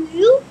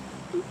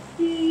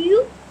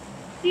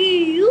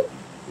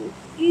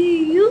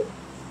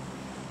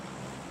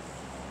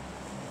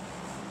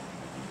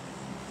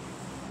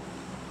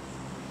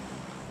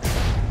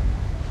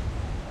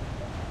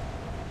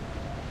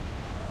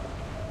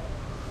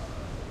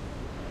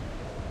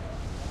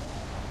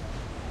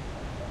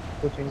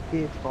कुछ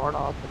इनकी स्क्वाड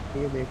आ सकती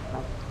है, देखना।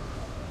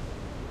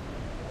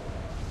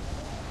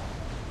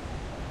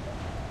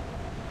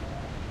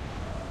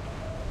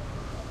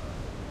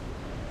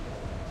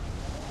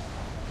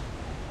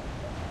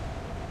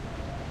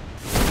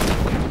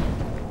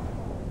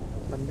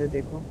 बंदे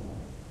देखो,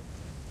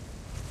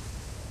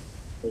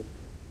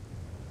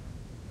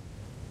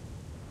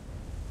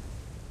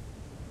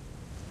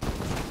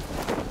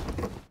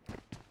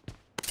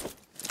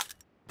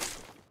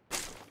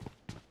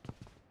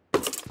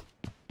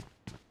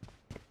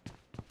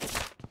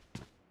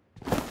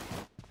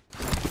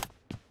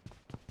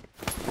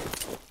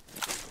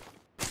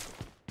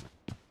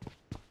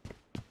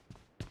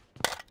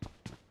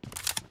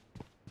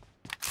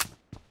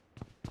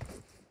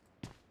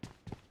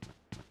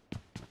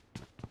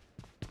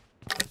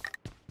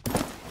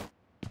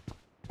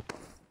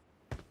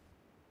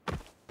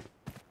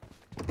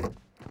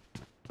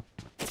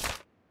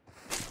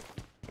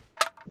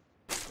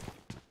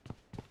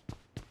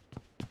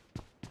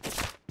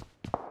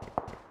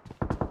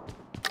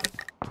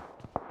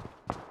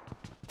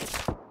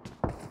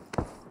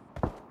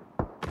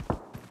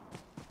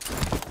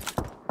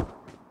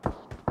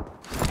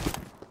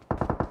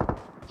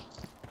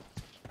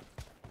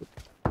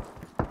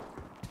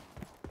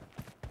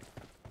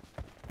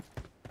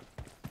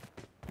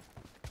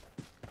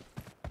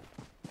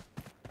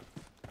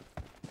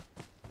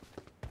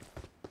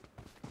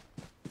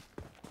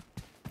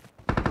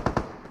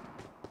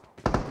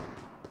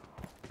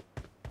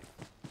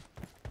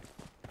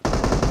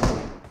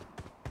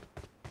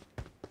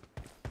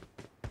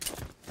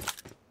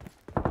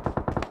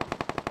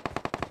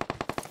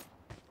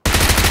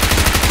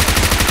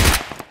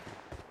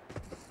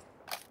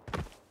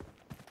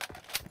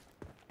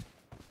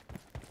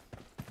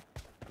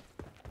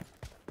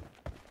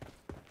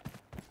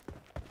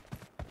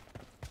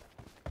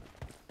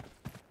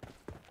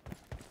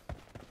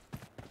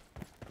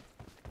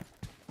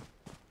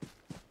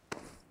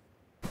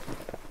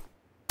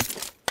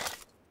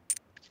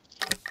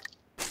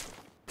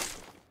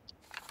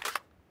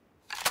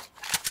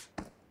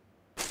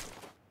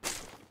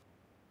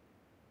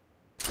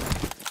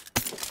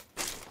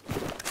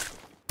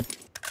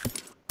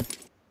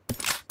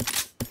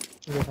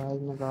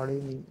 गैराज में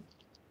गाड़ी नहीं।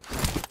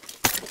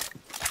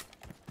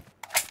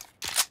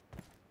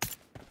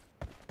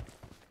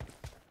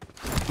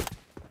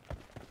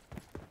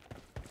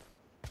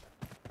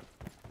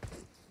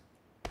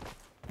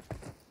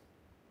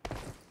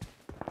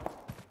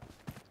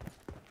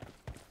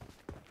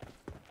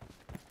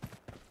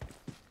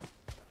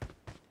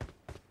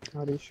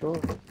 Are you sure?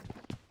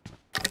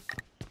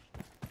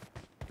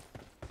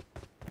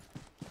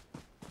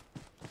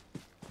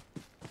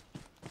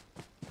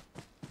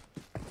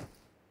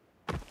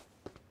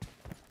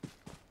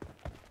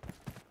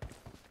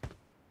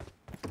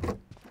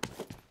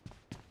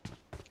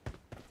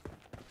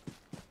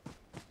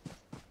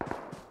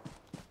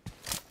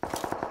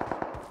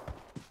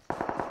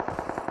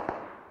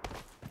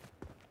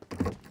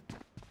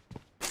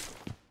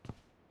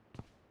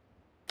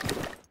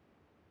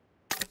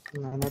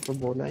 मैंने तो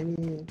बोला ही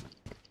नहीं है।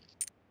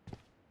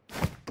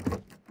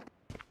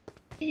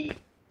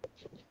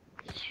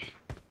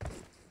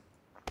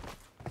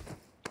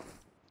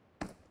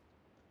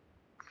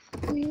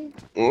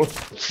 ओ,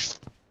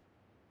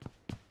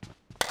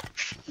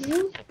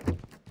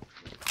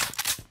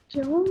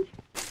 क्यों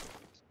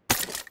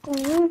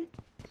कौन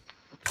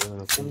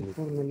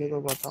तुमको मिले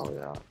तो बताओ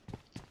यार।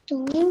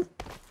 तुम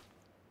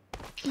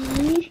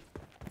की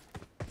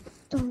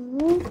तुम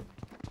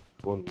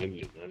कौन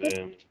मिल रहे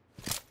हैं?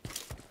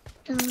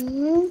 तुम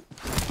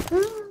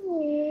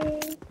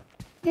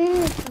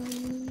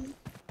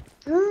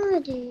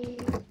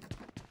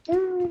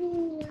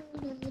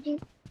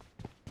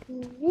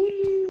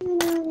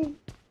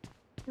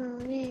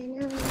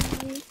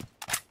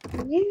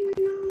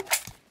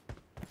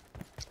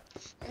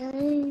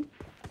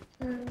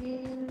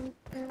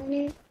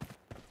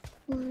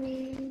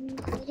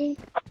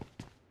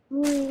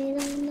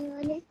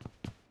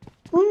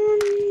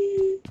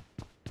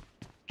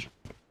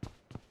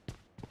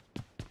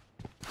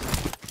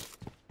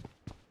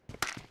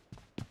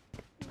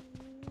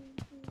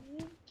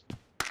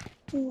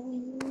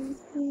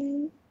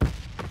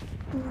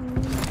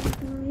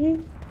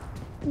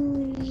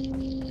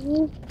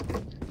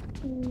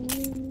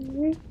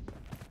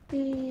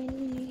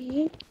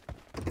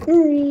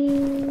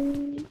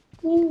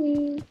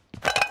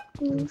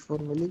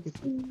फोन मिली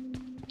किसी?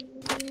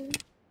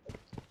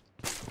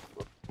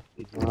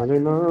 मारे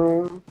ना,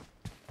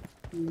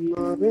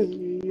 मारे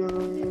ना।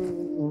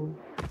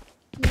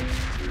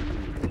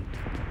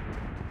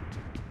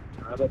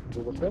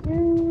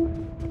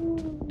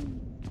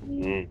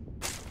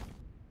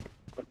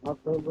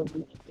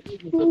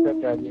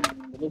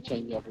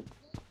 चाहिए आपको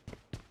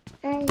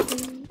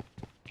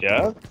क्या?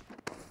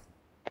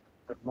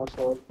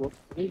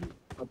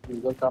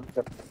 गूगल काम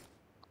करते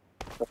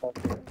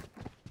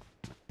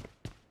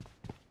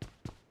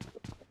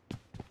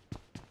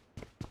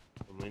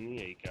तुम्हें नहीं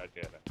आई क्या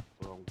कह रहा है?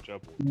 थोड़ा ऊंचा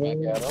बोल। मैं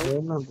कह रहा हूँ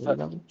बोलना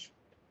बोलना कुछ।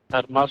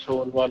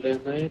 थर्मासोल वाले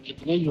ने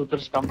कितने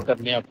यूजर्स कम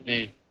करने अपने।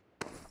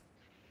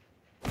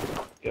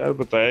 यार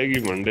बताएगी,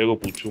 मंडे को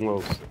पूछूंगा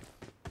उससे।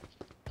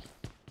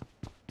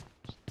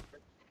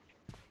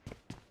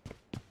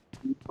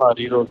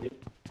 भारी रोगी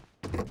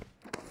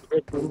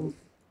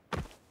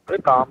अरे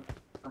काम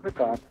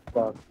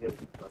बात है।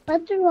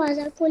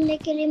 दरवाजा खोलने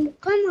के लिए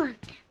मुक्का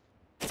मारता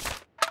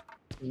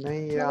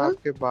नहीं, ये हाँ?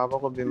 आपके बाबा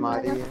को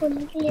बीमारी दरवाजा है।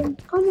 खोलने के लिए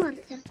मुक्का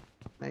मारता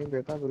नहीं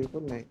बेटा,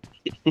 बिल्कुल नहीं।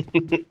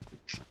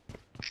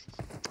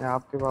 ये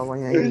आपके बाबा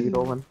यहीं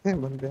हीरो बनते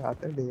हैं, बंदे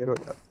आते हैं ढेर हो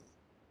जाते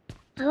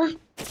बाबा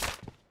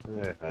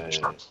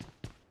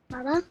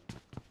बाबा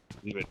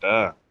जी बेटा।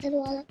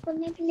 दरवाजा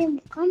खोलने के लिए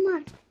मुक्का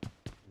मारता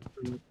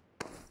हैं।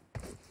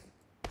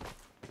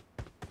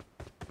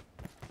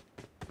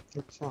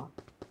 अच्छा।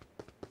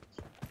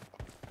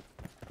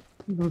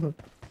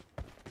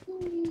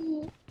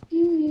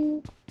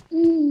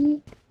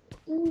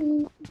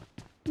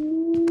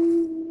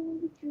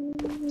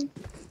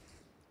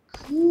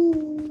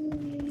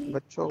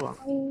 बच्चों का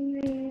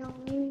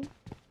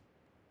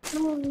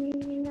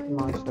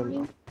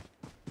माशाल्लाह।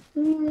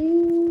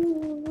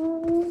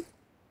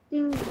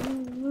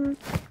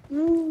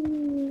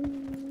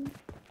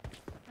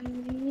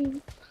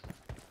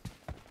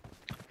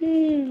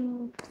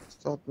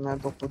 साथ मैं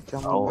तो कुछ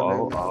जमा आओ कर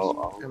आओ आओ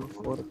आओ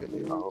M4 के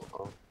लिए आओ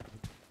आओ।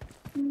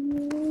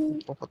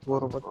 बहुत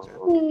बुरे बच्चे हैं।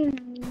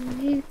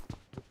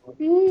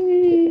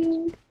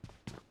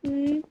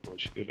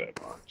 मुश्किल है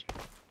 5।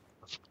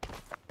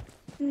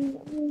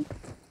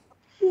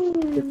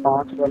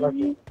 5 वाला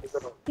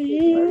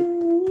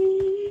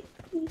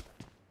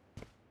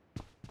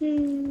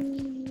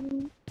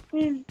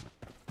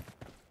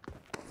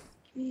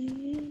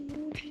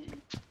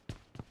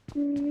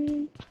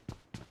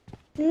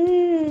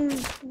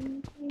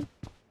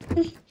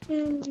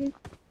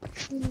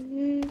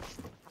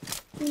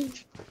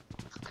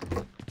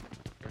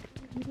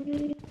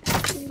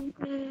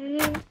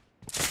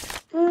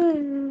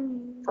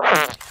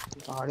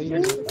गाड़ी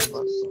नहीं है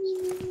बस।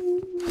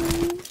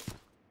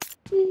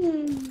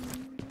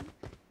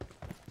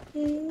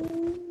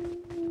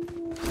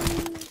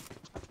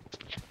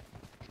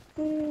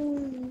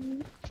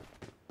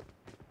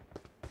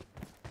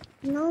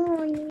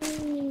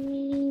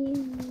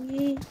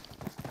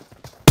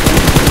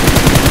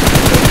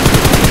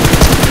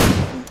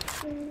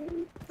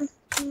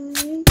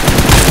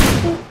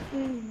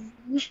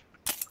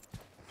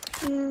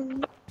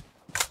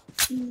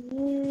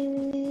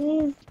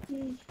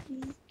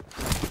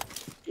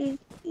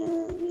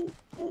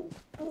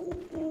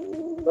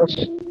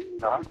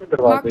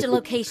 Marked a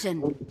location.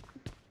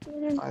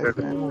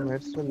 आईफोन मेरे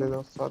से ले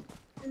लो सब।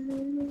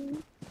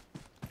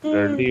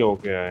 रेडी हो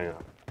के आए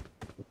यहाँ।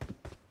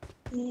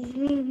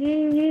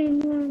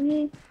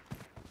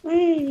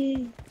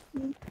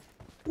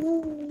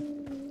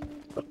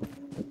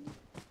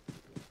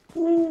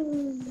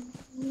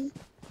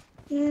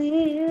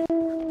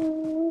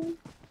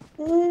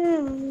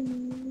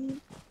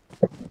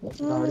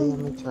 गाड़ी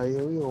हमें चाहिए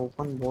हुई,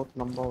 ओपन बहुत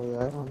लंबा हो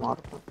जाएगा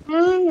हमारे को।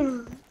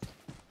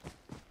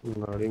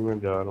 गाड़ी में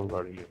जा रहा हूँ,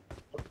 गाड़ी ले।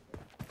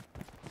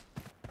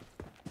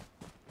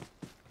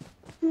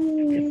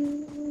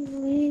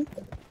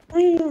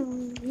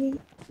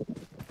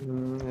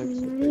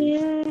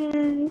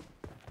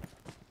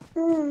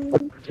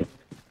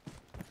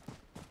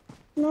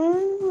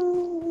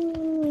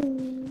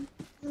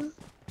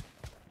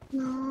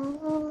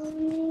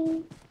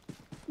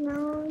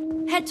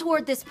 Head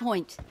toward this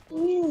point.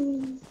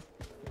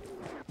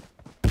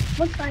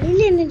 वो गाड़ी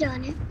लेने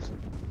जाने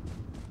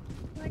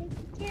गाड़ी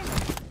पीछे है।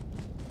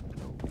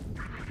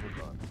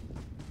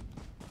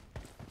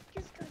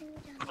 किस गाड़ी में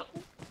जाना है?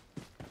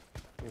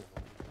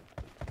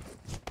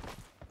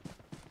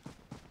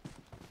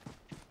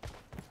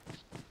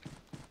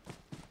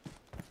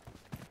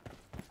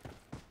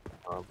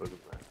 हाँ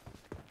बिल्कुल।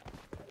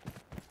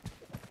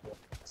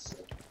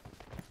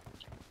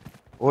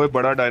 ओए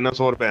बड़ा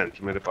डायनासोर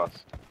बेंच मेरे पास।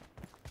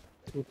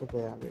 तू तो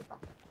गया बेटा,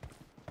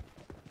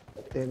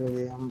 तेरे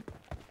लिए हम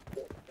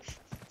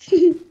ये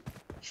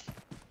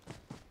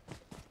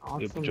 800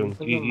 मीटर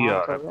चुंकी में ही आ मार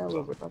रहा कर रहा है है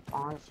वो बेटा।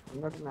 5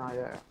 मिनट में आ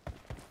जाएगा।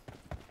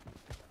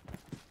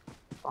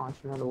 5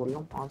 मिनट बोल रहा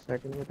हूँ, 5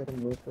 सेकंड में तेरे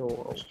मुंह पे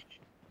होगा वो।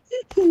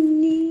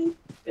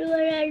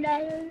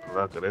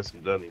 थोड़ा करे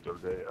सीधा निकल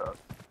जाए यार,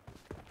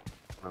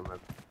 ना मैं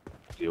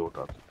ये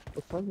उठा। तो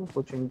सर में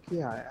कुछ इनकी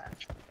आया है।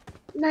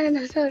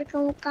 डायनासोर को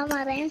मुक्का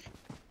मारे हैं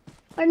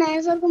और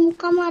डायनासोर को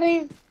मुक्का मारे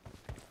हैं।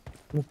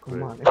 मुक्का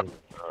मारे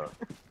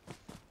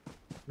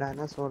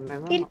डायनासोर ने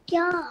ना। फिर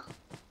क्या?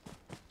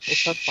 उसके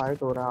साथ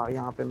फाइट हो रहा है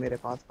यहाँ पे मेरे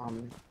पास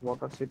सामने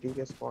वाटर सिटी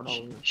के स्क्वाड हाउस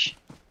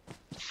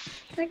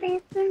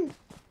में।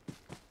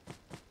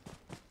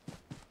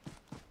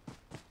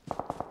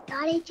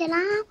 गाड़ी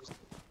चला।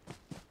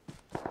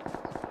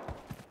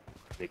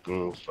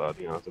 निकलूं साथ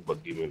यहाँ से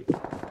बग्गी में।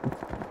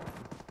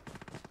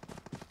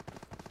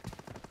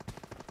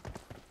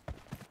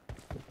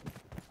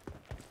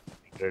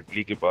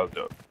 रेडली के पास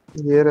जाओ।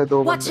 ये रहे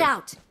 2 Watch बंदे,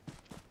 out!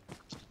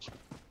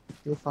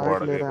 ये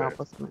फाइट ले रहे हैं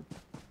आपस में।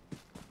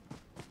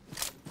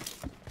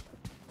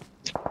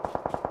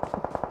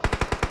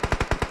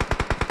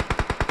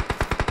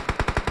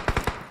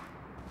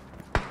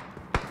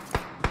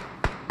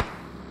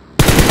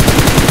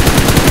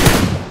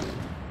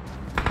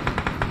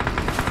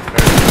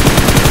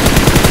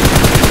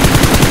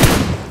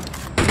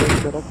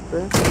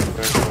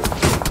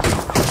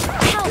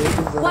 Help!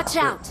 Watch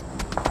out!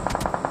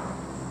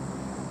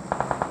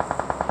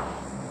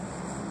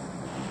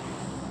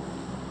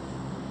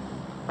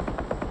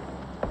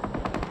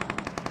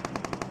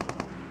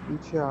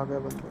 पीछे आ गए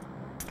बंदे।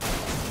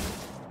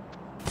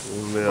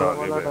 मैं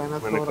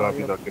मैंने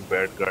काफी लाके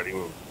बैठ गाड़ी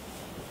में।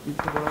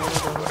 पीछे बड़ा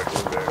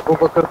वो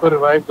बकर को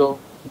रिवाइव दो।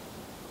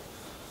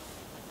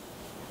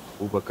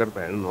 वो बकर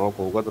पहन नॉक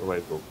होगा तो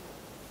रिवाइव दो।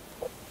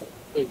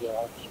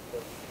 यार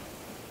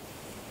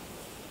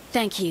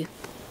Thank you.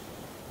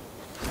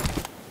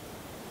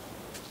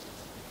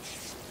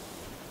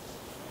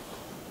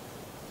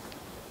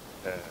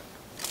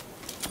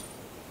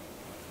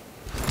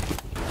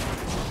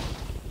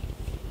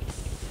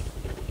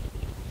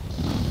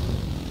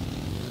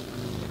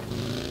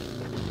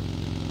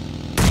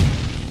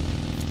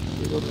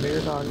 तो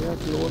लेट आ गया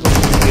स्लो।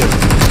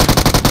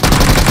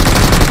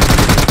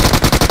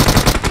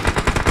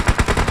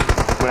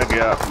 मैं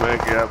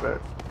गया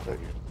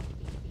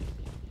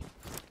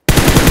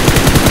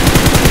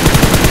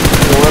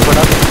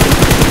बड़ा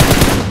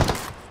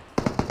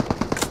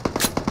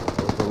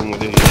तो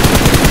मुझे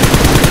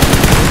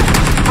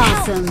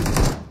Awesome.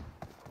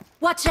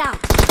 Watch out!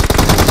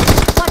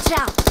 Watch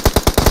out!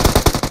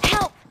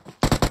 Help!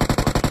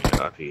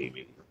 काफी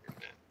भी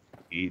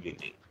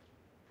नहीं।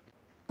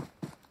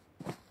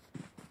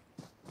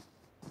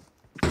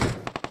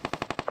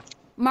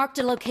 Marked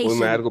a वो location.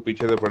 मैर को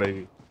पीछे से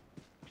पड़ेगी।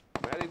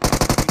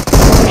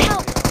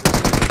 Help!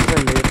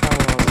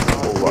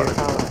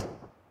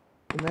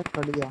 मैं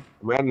खड़ गया।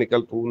 मैर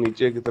निकल, तू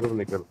नीचे की तरफ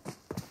निकल।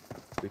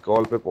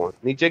 रिकॉल पे पहुंच,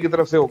 नीचे की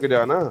तरफ से होके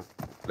जा ना।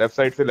 लेफ्ट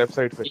साइड से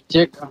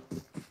नीचे का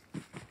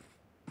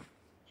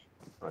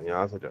हाँ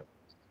यहाँ से जा।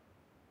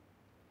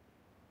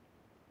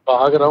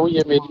 भाग रहा हूँ।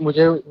 ये मेरी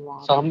मुझे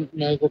सामने,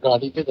 मैं इधर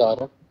गाड़ी पे जा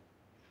रहा हूँ।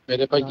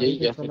 मेरे पास यही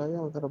है। चला जा,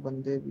 उधर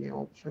बंदे भी हैं,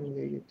 ऑप्शन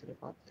यही है तेरे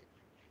पास।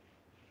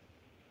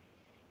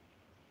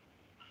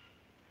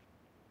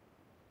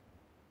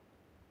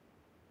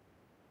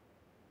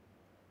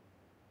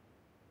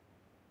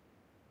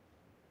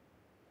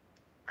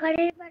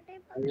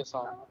 ये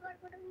सामने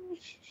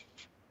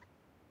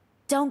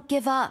Don't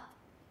give up.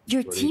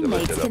 Your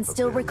teammates can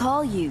still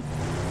recall you.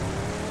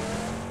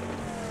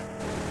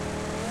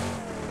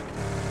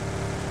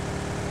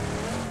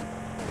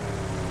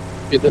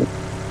 इधर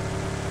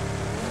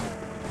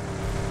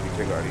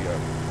पीछे गाड़ी आ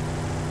रही।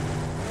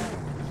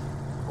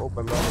 ओ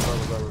बंदा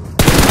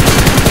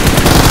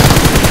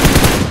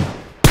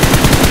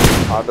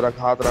हाथ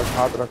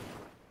रख।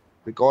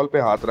 रिकॉल पे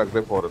हाथ रख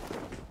दे फौरन।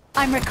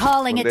 I'm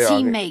recalling a बंदे आगे।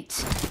 teammate.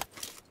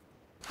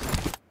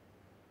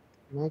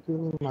 मैं क्यों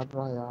नहीं मर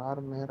रहा यार?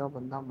 मेरा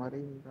बंदा मर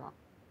ही नहीं रहा।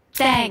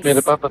 Thanks.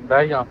 मेरे पास बंदा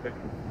है यहाँ पे।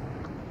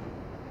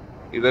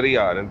 इधर ही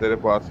आ रहे हैं, तेरे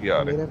पास ही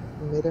आ रहे हैं।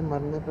 मेरे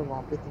मरने पे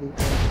वापस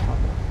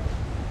रिकॉल।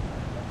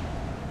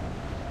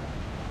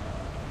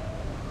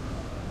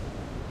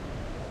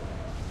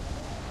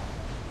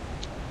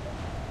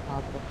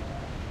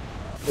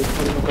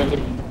 बिल्कुल में पहले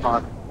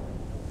मार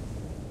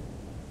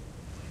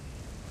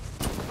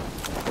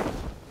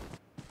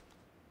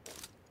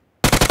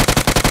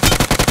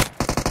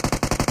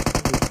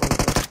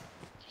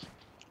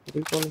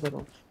रिकॉल करो।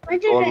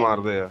 और मार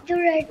दे यार। जो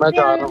रेड मैं पे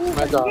जा आ रहा वो हूँ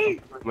मैं जा बंदे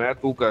रहा हूँ मैं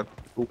तू कर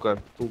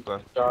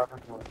जा रहा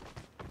हूँ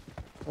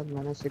सर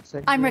मैंने 6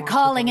 second I'm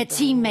recalling a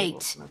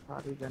teammate. अपना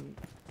सारी गन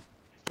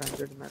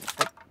स्टैंडर्ड में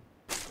सब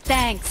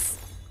Thanks.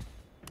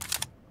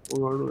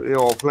 ये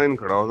ऑफलाइन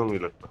खड़ा हो तो मुझे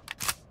लगता।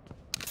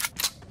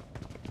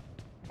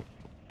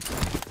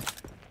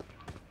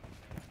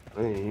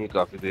 नहीं ये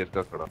काफी देर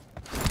का खड़ा।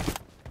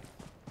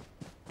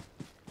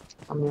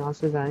 हम यहाँ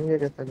से जाएंगे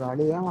कैसे?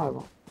 गाड़ी है हमारे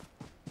पास?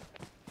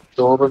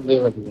 2 बंदे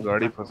बने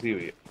गाड़ी फंसी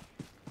हुई है।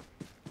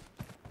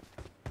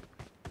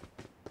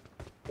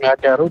 मैं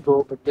कह रहा हूँ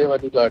 2 बंदे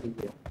वाली गाड़ी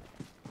है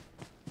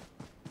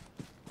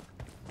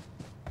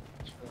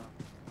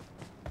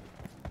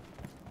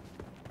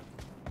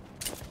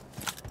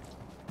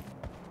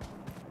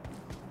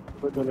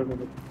चलो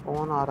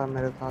कौन आ रहा है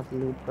मेरे साथ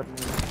लूट करने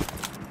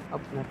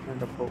अपने अपने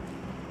डब्बों?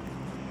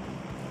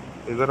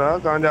 इधर आ,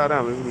 कहाँ जा रहे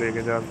हैं? हमें भी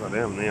लेके जा रहे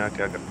हैं। हमने यहाँ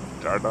क्या करना?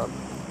 चार डाल।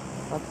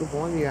 अब तू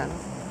पहुंच गया ना?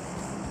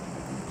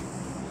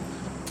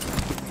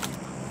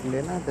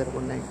 लेना है तेरे को?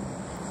 नहीं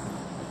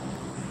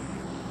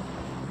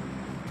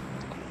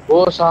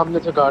वो सामने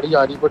से गाड़ी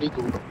आ रही बड़ी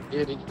दूर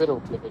ये रिंग पे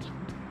रोक ले मुझे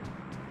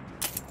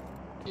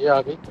ये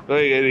आ गई तो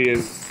ये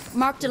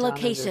Marked a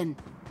location.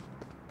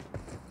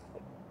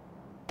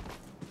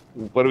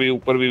 ऊपर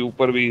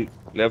भी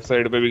लेफ्ट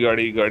साइड पे भी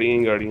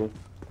गाड़ियां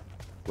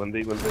बंदे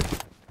ही बंदे।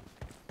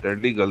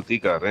 डेडली गलती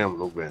कर रहे हैं हम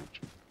लोग बहन।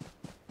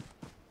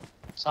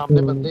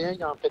 सामने बंदे हैं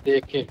यहाँ पे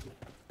देख के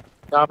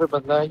यहाँ पे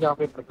बंदा है यहाँ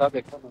पे बंदा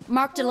देखा ना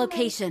Marked a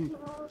location.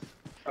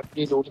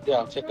 अपनी लूट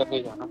ध्यान से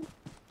करने जाना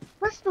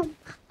What's the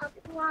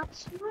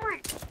what's more?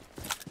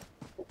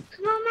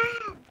 Come on,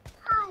 man.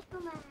 Hi,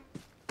 come on.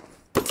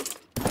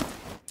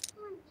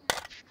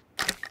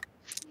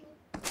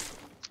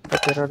 तो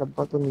तेरा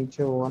डब्बा तो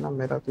नीचे होगा ना,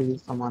 मेरा तो ये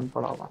सामान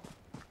पड़ा हुआ।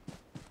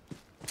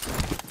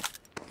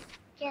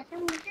 कैसे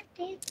मुझे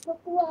तेज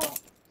बकुआ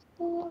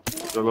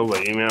चलो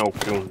भाई मैं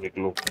ओके हूँ,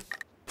 निकलो।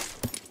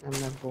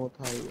 मैं बहुत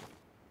था ये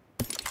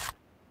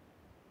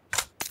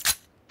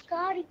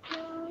कार ये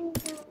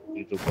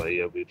तो भाई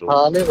अभी तो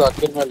हाँ ले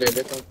जाकिर मैं ले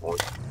लेता हूँ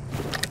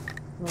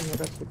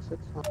मेरा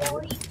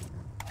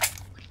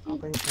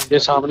 6 ये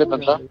सामने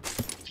बंदा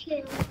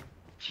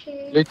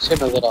लिट से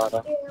नजर आ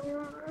रहा है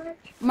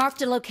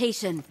Marked a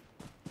location.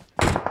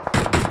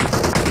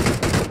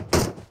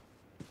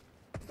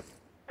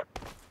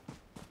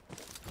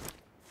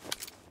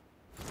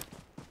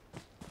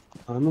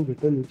 आनो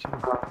बेटा नीचे।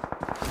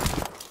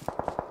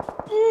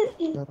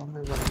 घरों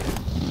में बन गया।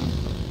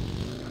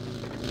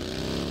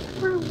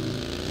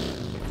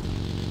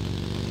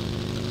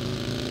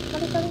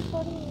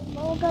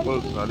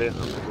 बस साले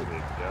हमें तो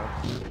देख क्या।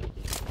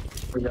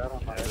 यार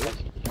हमारे पास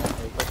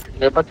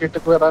मेरे पास किट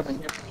वगैरह नहीं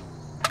है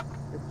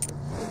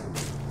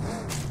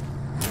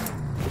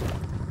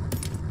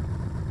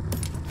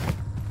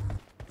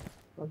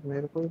बस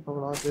मेरे को ही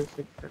पकड़ा दे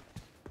 6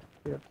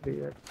 या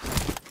 3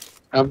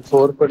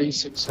 M4 पड़ी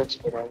 6x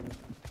पड़ा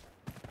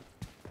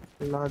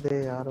ला दे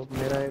यार।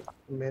 मेरा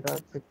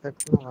 6 में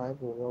गायब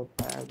हो गया,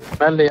 उठाया भी।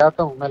 मैं ले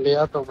आता हूँ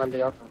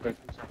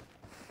बैठो से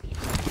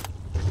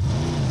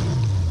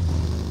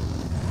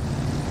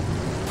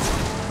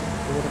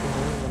इधर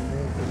घरों में बंदे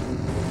हैं,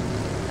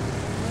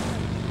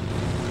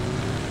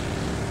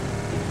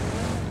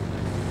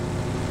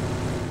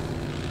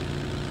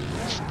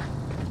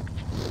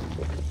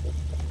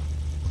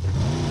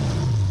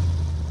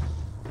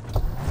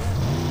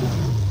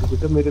 तो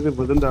बेटा मेरे पे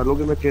वजन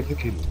डालोगे मैं कैसे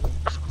खेलूं?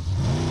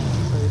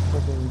 इसका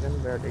तो इंजन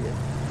बैठ गया।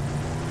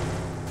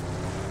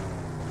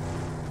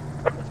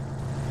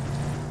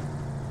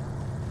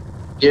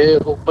 ये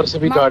ऊपर से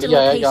भी गाड़ी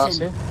आया यहाँ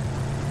से गाड़ी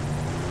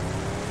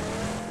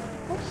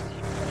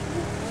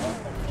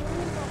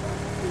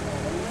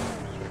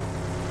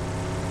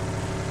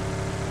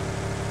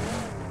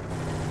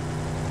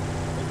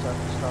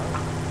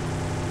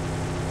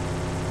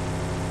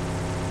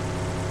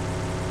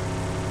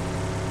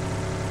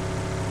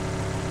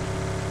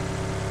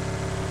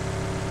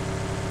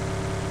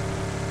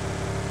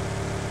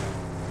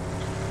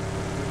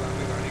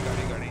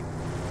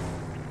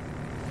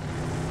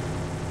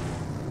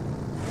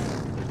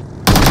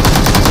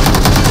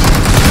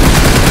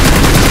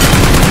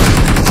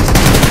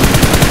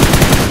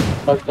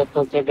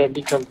चल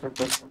डैडी चल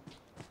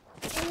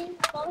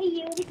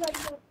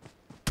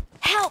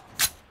Help!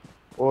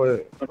 ओए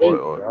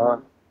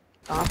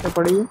कहाँ पे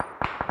पड़ी है?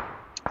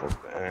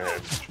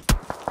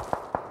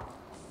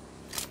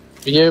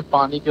 ये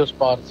पानी के उस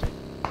पार से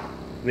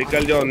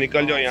निकल जाओ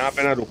यहाँ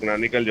पे ना रुकना,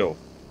 निकल जाओ।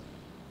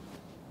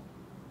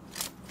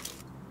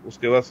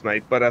 उसके बाद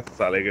स्नाइपर है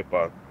साले के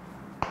पास।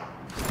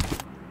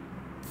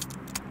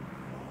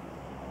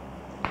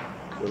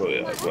 चलो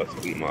यार बस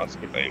नमाज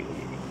का टाइम हो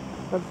गया।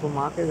 सब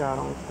घुमा के जा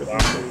रहा हूँ उसके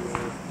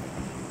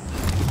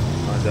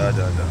हाँ जा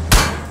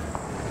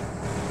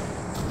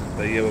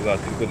सही है, वो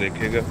गाती को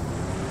देखेगा।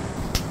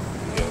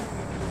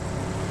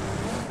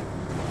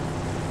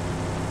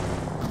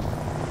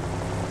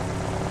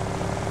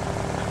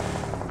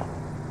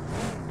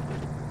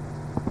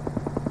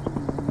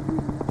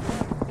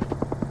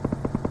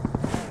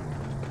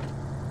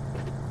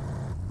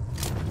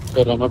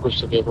 करो मैं कुछ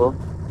सके वो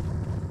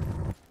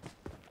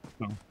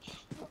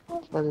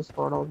बस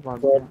स्क्वाड आउट भाग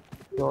गया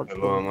शॉट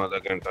चलो हम आधा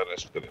घंटा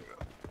रेस्ट करेंगे।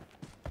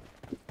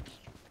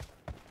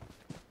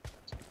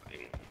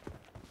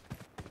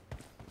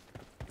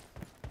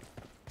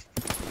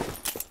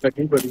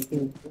 लगी बड़ी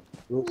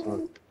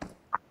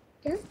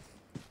क्या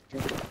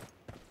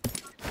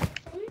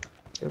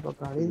ये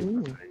गाड़ी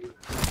नहीं है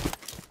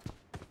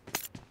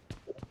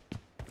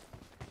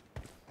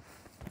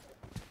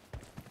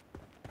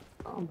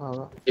हाँ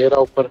भागा घेरा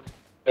ऊपर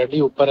रेडी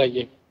ऊपर है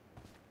ये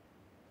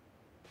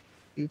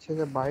पीछे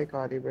से बाइक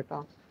आ रही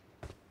बेटा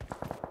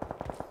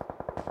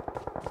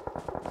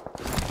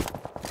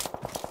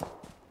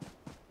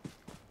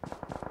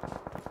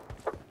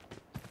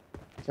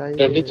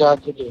रेडी चाहिए जा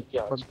के लेके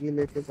आ बग्गी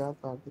लेके जा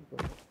ताकि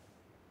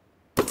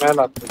तो मैं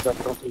लाता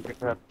जाता हूँ ठीक है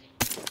खैर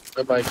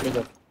मैं बाइक में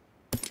जाता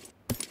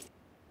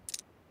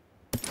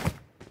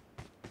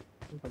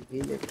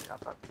बग्गी लेके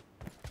जाता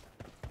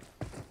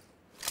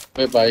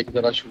मैं बाइक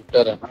जरा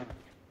शूटर है ना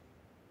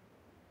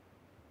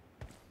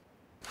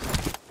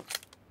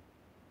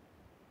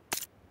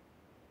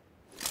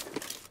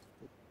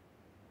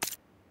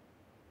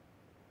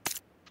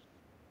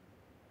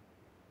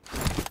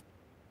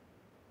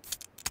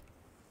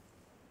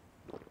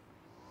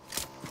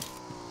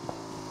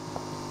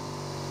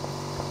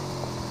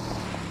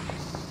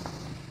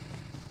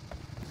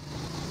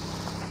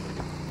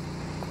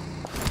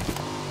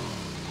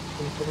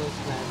तुमको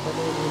स्नाइपर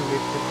है वो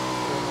लेके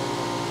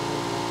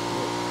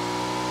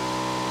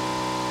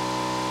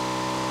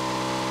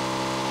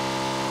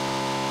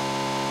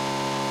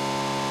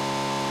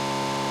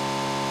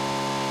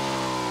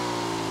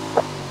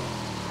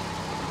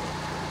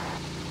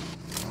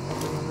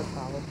मैंने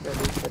टावर पे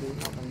अभी करीब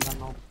ना बंदा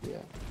नॉक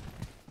किया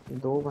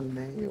दो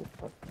बंदे हैं ये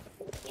ऊपर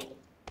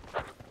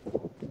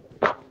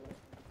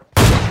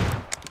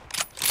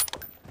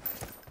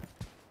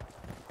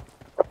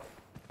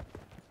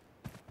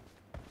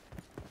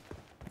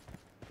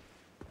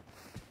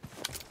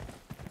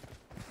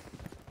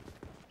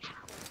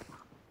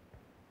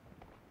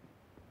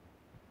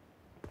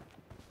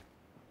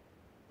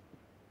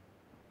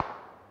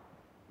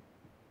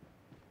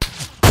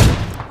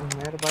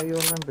मेहर भाई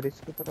और मैं ब्रिज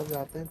की तरफ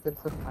जाते हैं फिर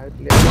से फाइट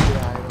लेके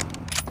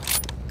आएगा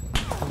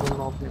वो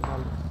नॉक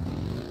निकाल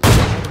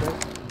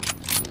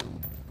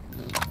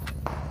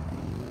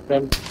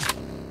फ्रेंड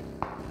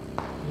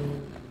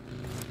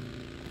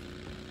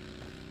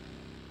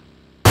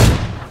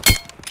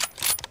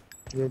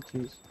ये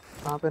चीज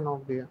कहाँ पे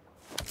नॉक दिया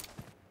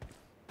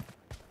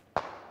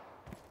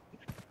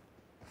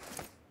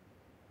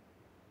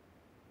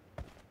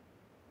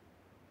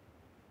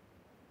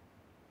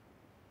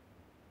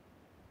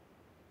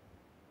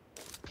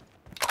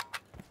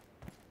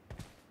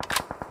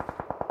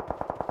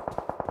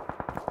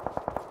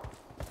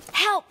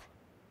Help!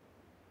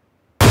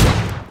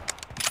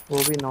 वो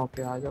भी नॉक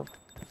है आ जाओ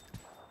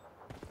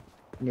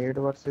नेट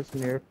वर्सेस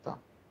नेट था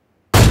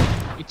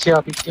पीछे आ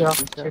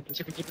पीछे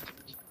पीछे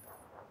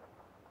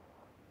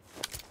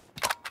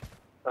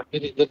ताकि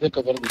इधर से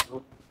कवर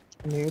दिखो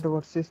नेट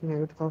वर्सेस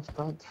नेट था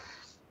उस्ताद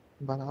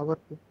बराबर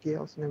पिक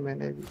किया उसने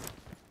मैंने भी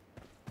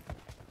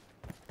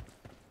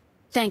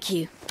Thank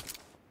you.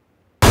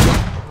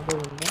 कहाँ पे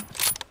बंदा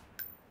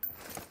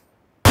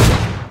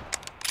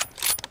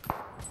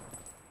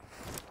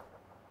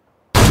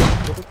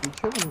वो तो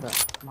पीछे बंदा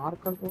है मार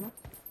कर दो ना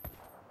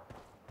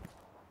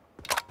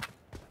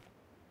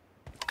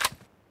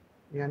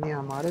यानी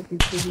हमारे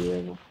पीछे भी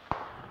है वो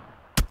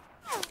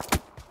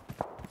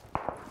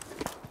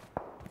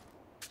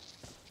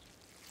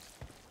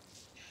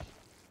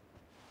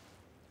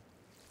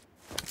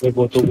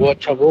वो तो वो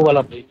अच्छा वो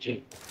वाला ब्रिज है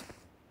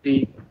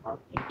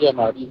ठीक ये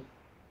हमारी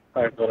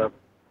फाइट हो रहा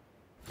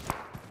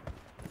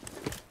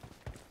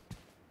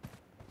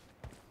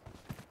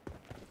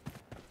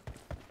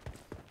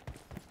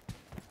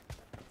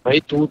भाई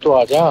तू तो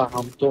आजा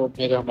हम तो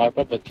मेरे हमारे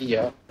पास बची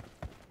है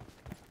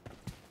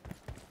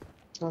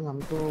चल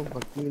हम तो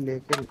बग्गी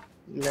लेके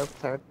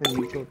लेफ्ट साइड पे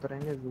नीचे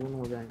उतरेंगे जून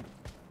हो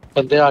जाएंगे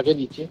बंदे आगे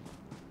नीचे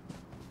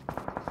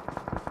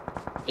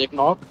एक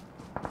नॉक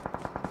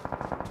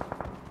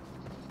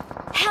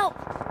Help!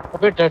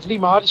 अबे डेडली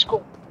मार इसको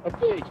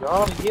अबे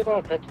यार ये रहा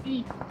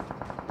डेडली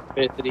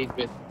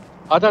बेहतरीन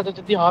आजा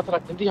जल्दी हाथ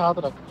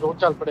रख जोर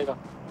चल पड़ेगा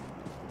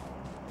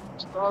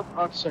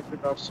 8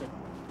 सेकंड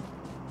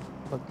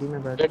बग्गी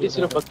में बैठ डेडली के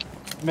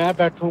सिर्फ मैं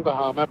बैठूंगा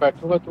हाँ मैं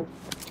बैठूंगा तू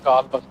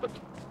काल बस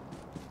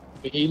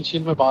हील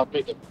शील में बाद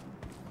में कर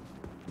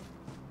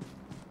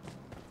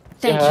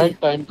Thank है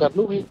you. टाइम कर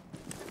लूँ भाई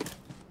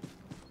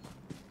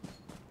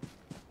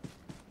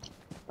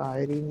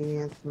टायर ही नहीं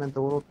है इसमें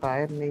दोनों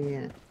टायर नहीं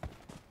है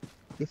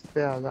इस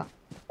पे आजा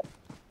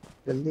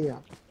जल्दी आ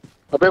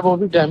अबे वो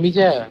भी डैमेज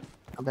है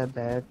अबे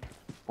बैठ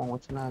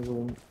पहुंचना है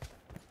जून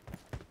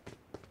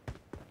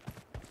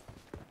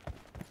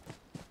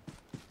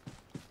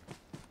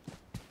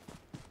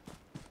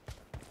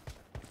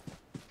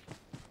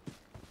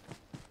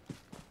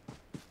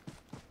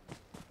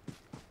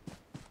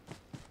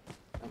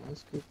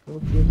इसकी कोई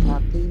चीज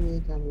आती ही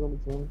नहीं कि हम लोग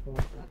जून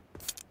पहुंच रहे हैं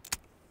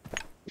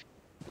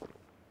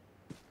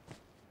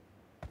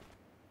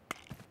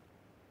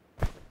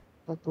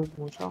तो तू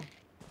पूछा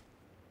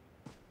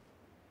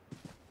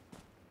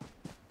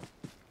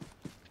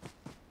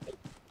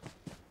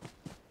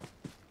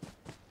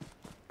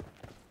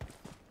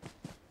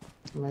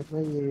मैं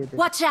भाई ये देख,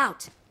 Watch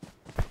out!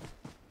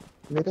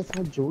 मेरे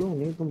साथ जुड़ो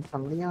नहीं, तुम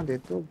पंगड़ियां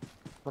देते हो,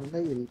 बंदा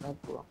ही हिलता है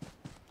पूरा।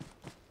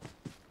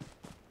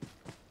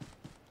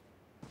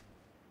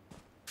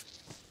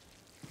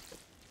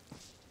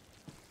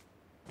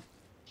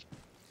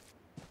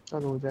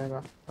 चल हो जाएगा,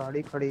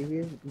 गाड़ी खड़ी हुई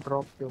है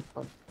ड्रॉप के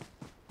ऊपर।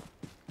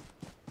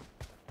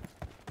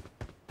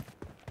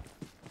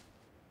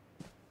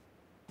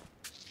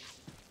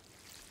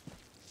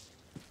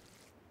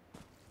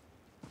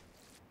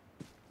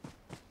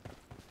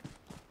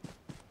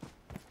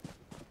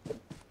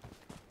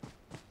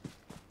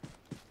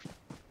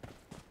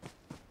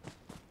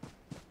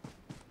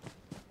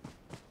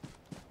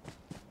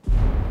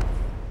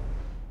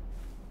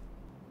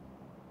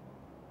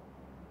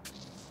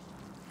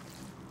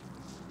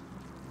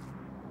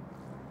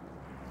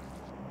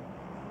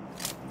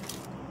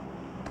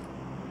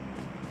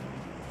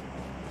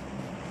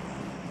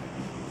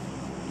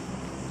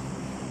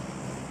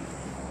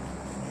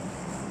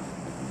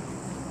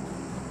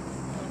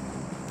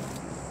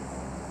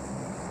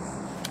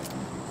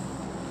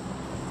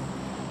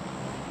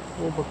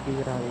 वो बकरी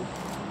गिरा रही,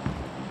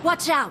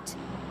 Watch out!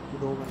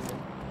 2 बंदे।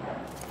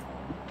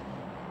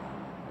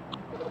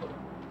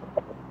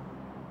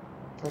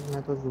 चल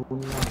मैं तो जून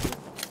में आ गया।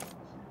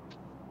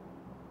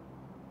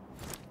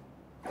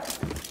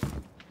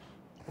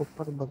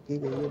 ऊपर बग्गी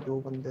गई है, 2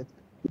 बंदे थे।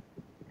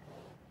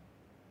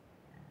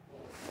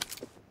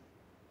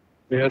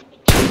 यार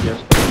ठीक है।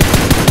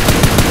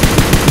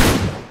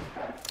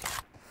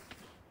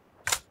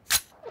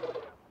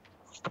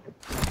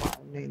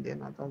 फायर नहीं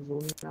देना था,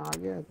 जून में आ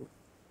गया तू।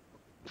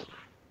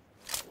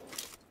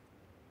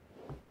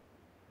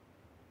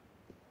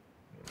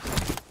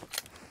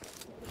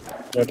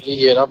 लड़की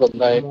ये रहा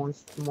बंदा है।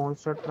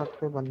 मॉन्स्टर ट्रक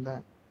पे बंदा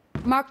है।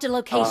 Marked a हाँ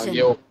location.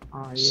 ये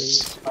हाँ ये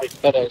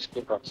फाइटर है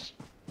इसके पास।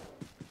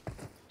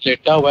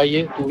 लेटा हुआ है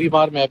ये, तू भी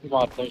मार मैं भी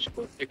मारता हूँ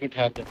इसको। एक मिनट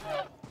ठहर जा,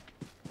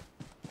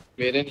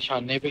 मेरे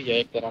निशाने पे ही है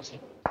एक तरह से।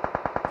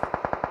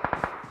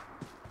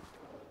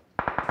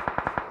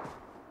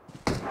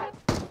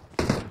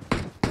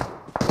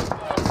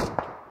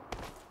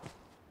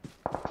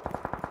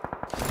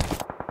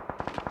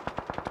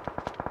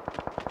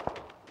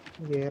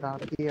 ये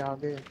राती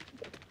आगे।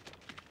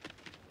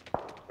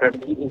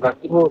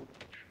 बाकी वो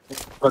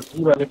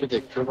बग्गी वाले पे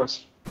देखते हो बस।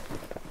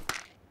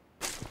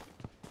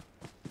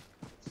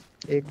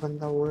 एक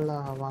बंदा उड़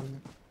रहा हवा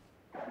में,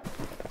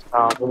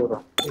 हाँ हो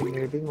रहा।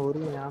 रेडिंग हो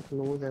रही है, यहाँ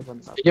क्लोज है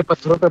बंदा। ये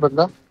पत्थरों पे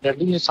बंदा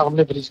रेडी, ये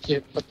सामने ब्रिज के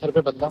पत्थर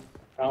पे बंदा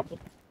यहाँ पे।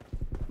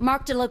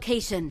 Marked a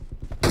location.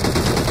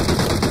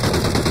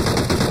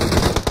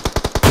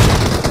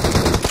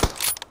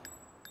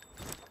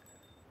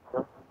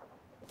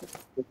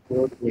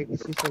 ये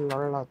किसी से लड़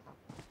रहा था,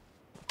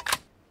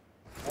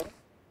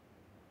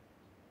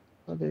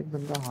 तब एक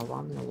बंदा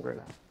हवा में उड़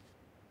रहा है।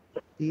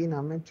 3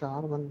 हमें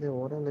 4 बंदे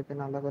हो रहे हैं, लेकिन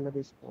अलग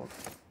अलग स्पॉट।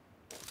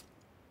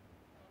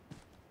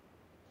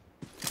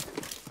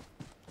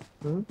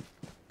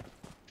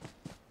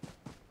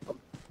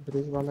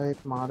 ब्रिज वाला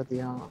एक मार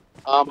दिया,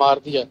 हाँ मार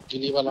दिया,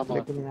 जिनी वाला मार।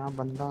 लेकिन यहाँ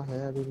बंदा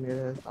है अभी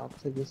मेरे हिसाब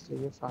से, जिससे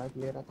ये फाइट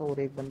ले रहा था। और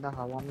एक बंदा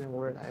हवा में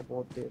उड़ रहा है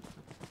बहुत देर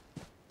से,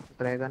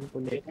 ड्रैगन को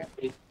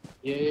लेकर।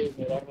 ये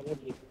मेरा मतलब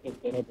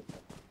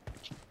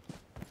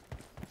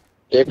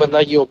एक बंदा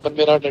ये ओपन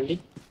में रहा डंडी।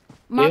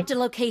 Marked a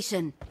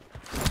location.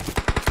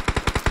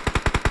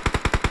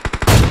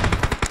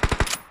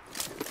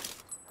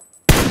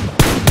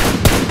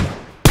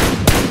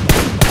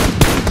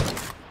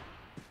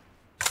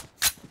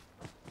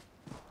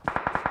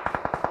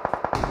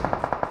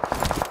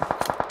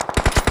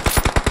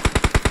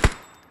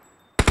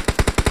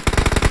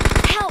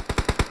 Help!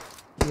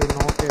 ये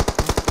नॉक है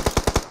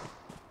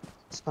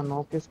इसका,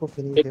 नॉक है, इसको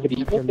फिनिश एक दे।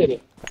 करीब है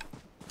तेरे।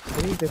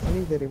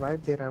 फिनिश दे, रिवाइव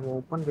दे रहा है वो,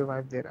 ओपन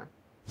रिवाइव दे रहा है।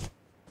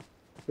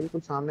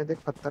 बिल्कुल सामने देख,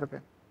 पत्थर पे,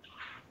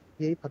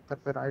 यही पत्थर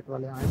पे राइट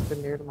वाले। हाँ इस पे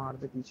नेड मार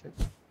दे पीछे।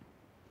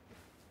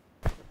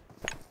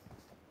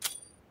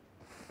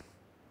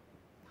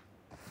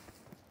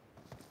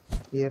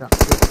 ये रहा,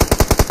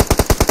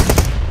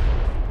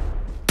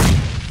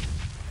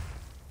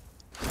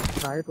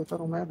 राइट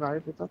उतर उमर,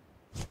 राइट उतर।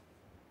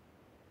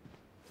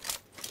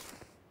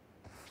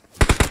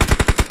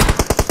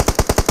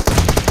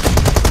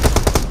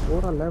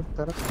 पूरा लेफ्ट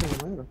तरफ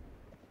से उमर।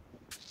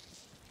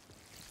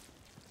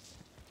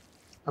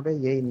 अबे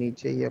यही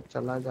नीचे ही, अब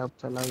चला जा, अब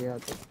चला गया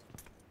तो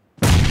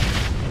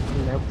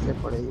लेफ्ट से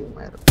पड़ेगी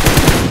उमर।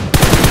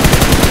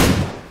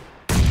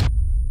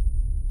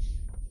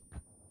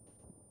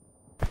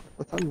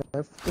 उस्ताद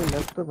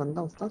लेफ्ट पे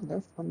बंदा, उस्ताद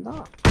लेफ्ट बंदा,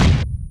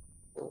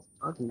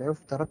 उस्ताद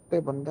लेफ्ट तरफ पे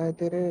बंदा है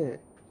तेरे।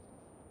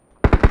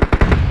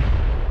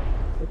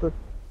 तो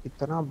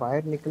इतना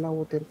बाहर निकला,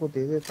 वो तेरे को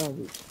दे देता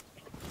अभी।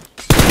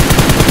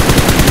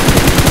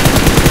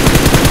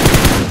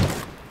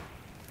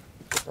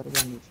 उतर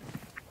गया नीचे।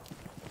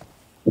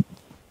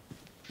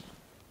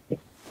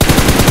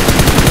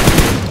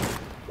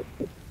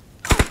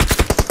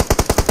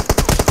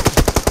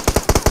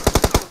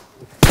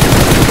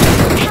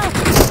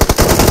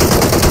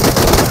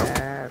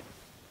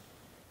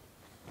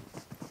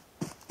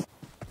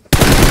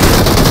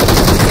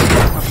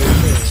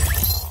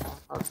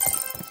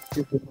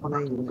 अपना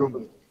ही घूमेंगे।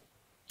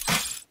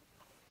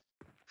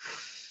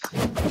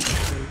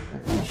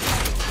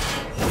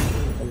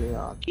 निकले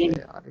आते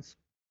यार इस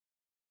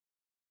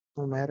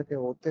उमेर के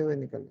होते हुए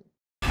निकले।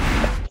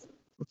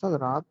 तो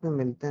रात में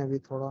मिलते हैं, अभी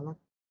थोड़ा ना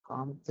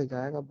काम से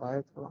जाएगा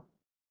बाहर, थोड़ा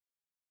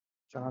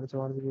चार्ज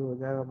वार्ज भी हो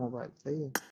जाएगा मोबाइल। सही है।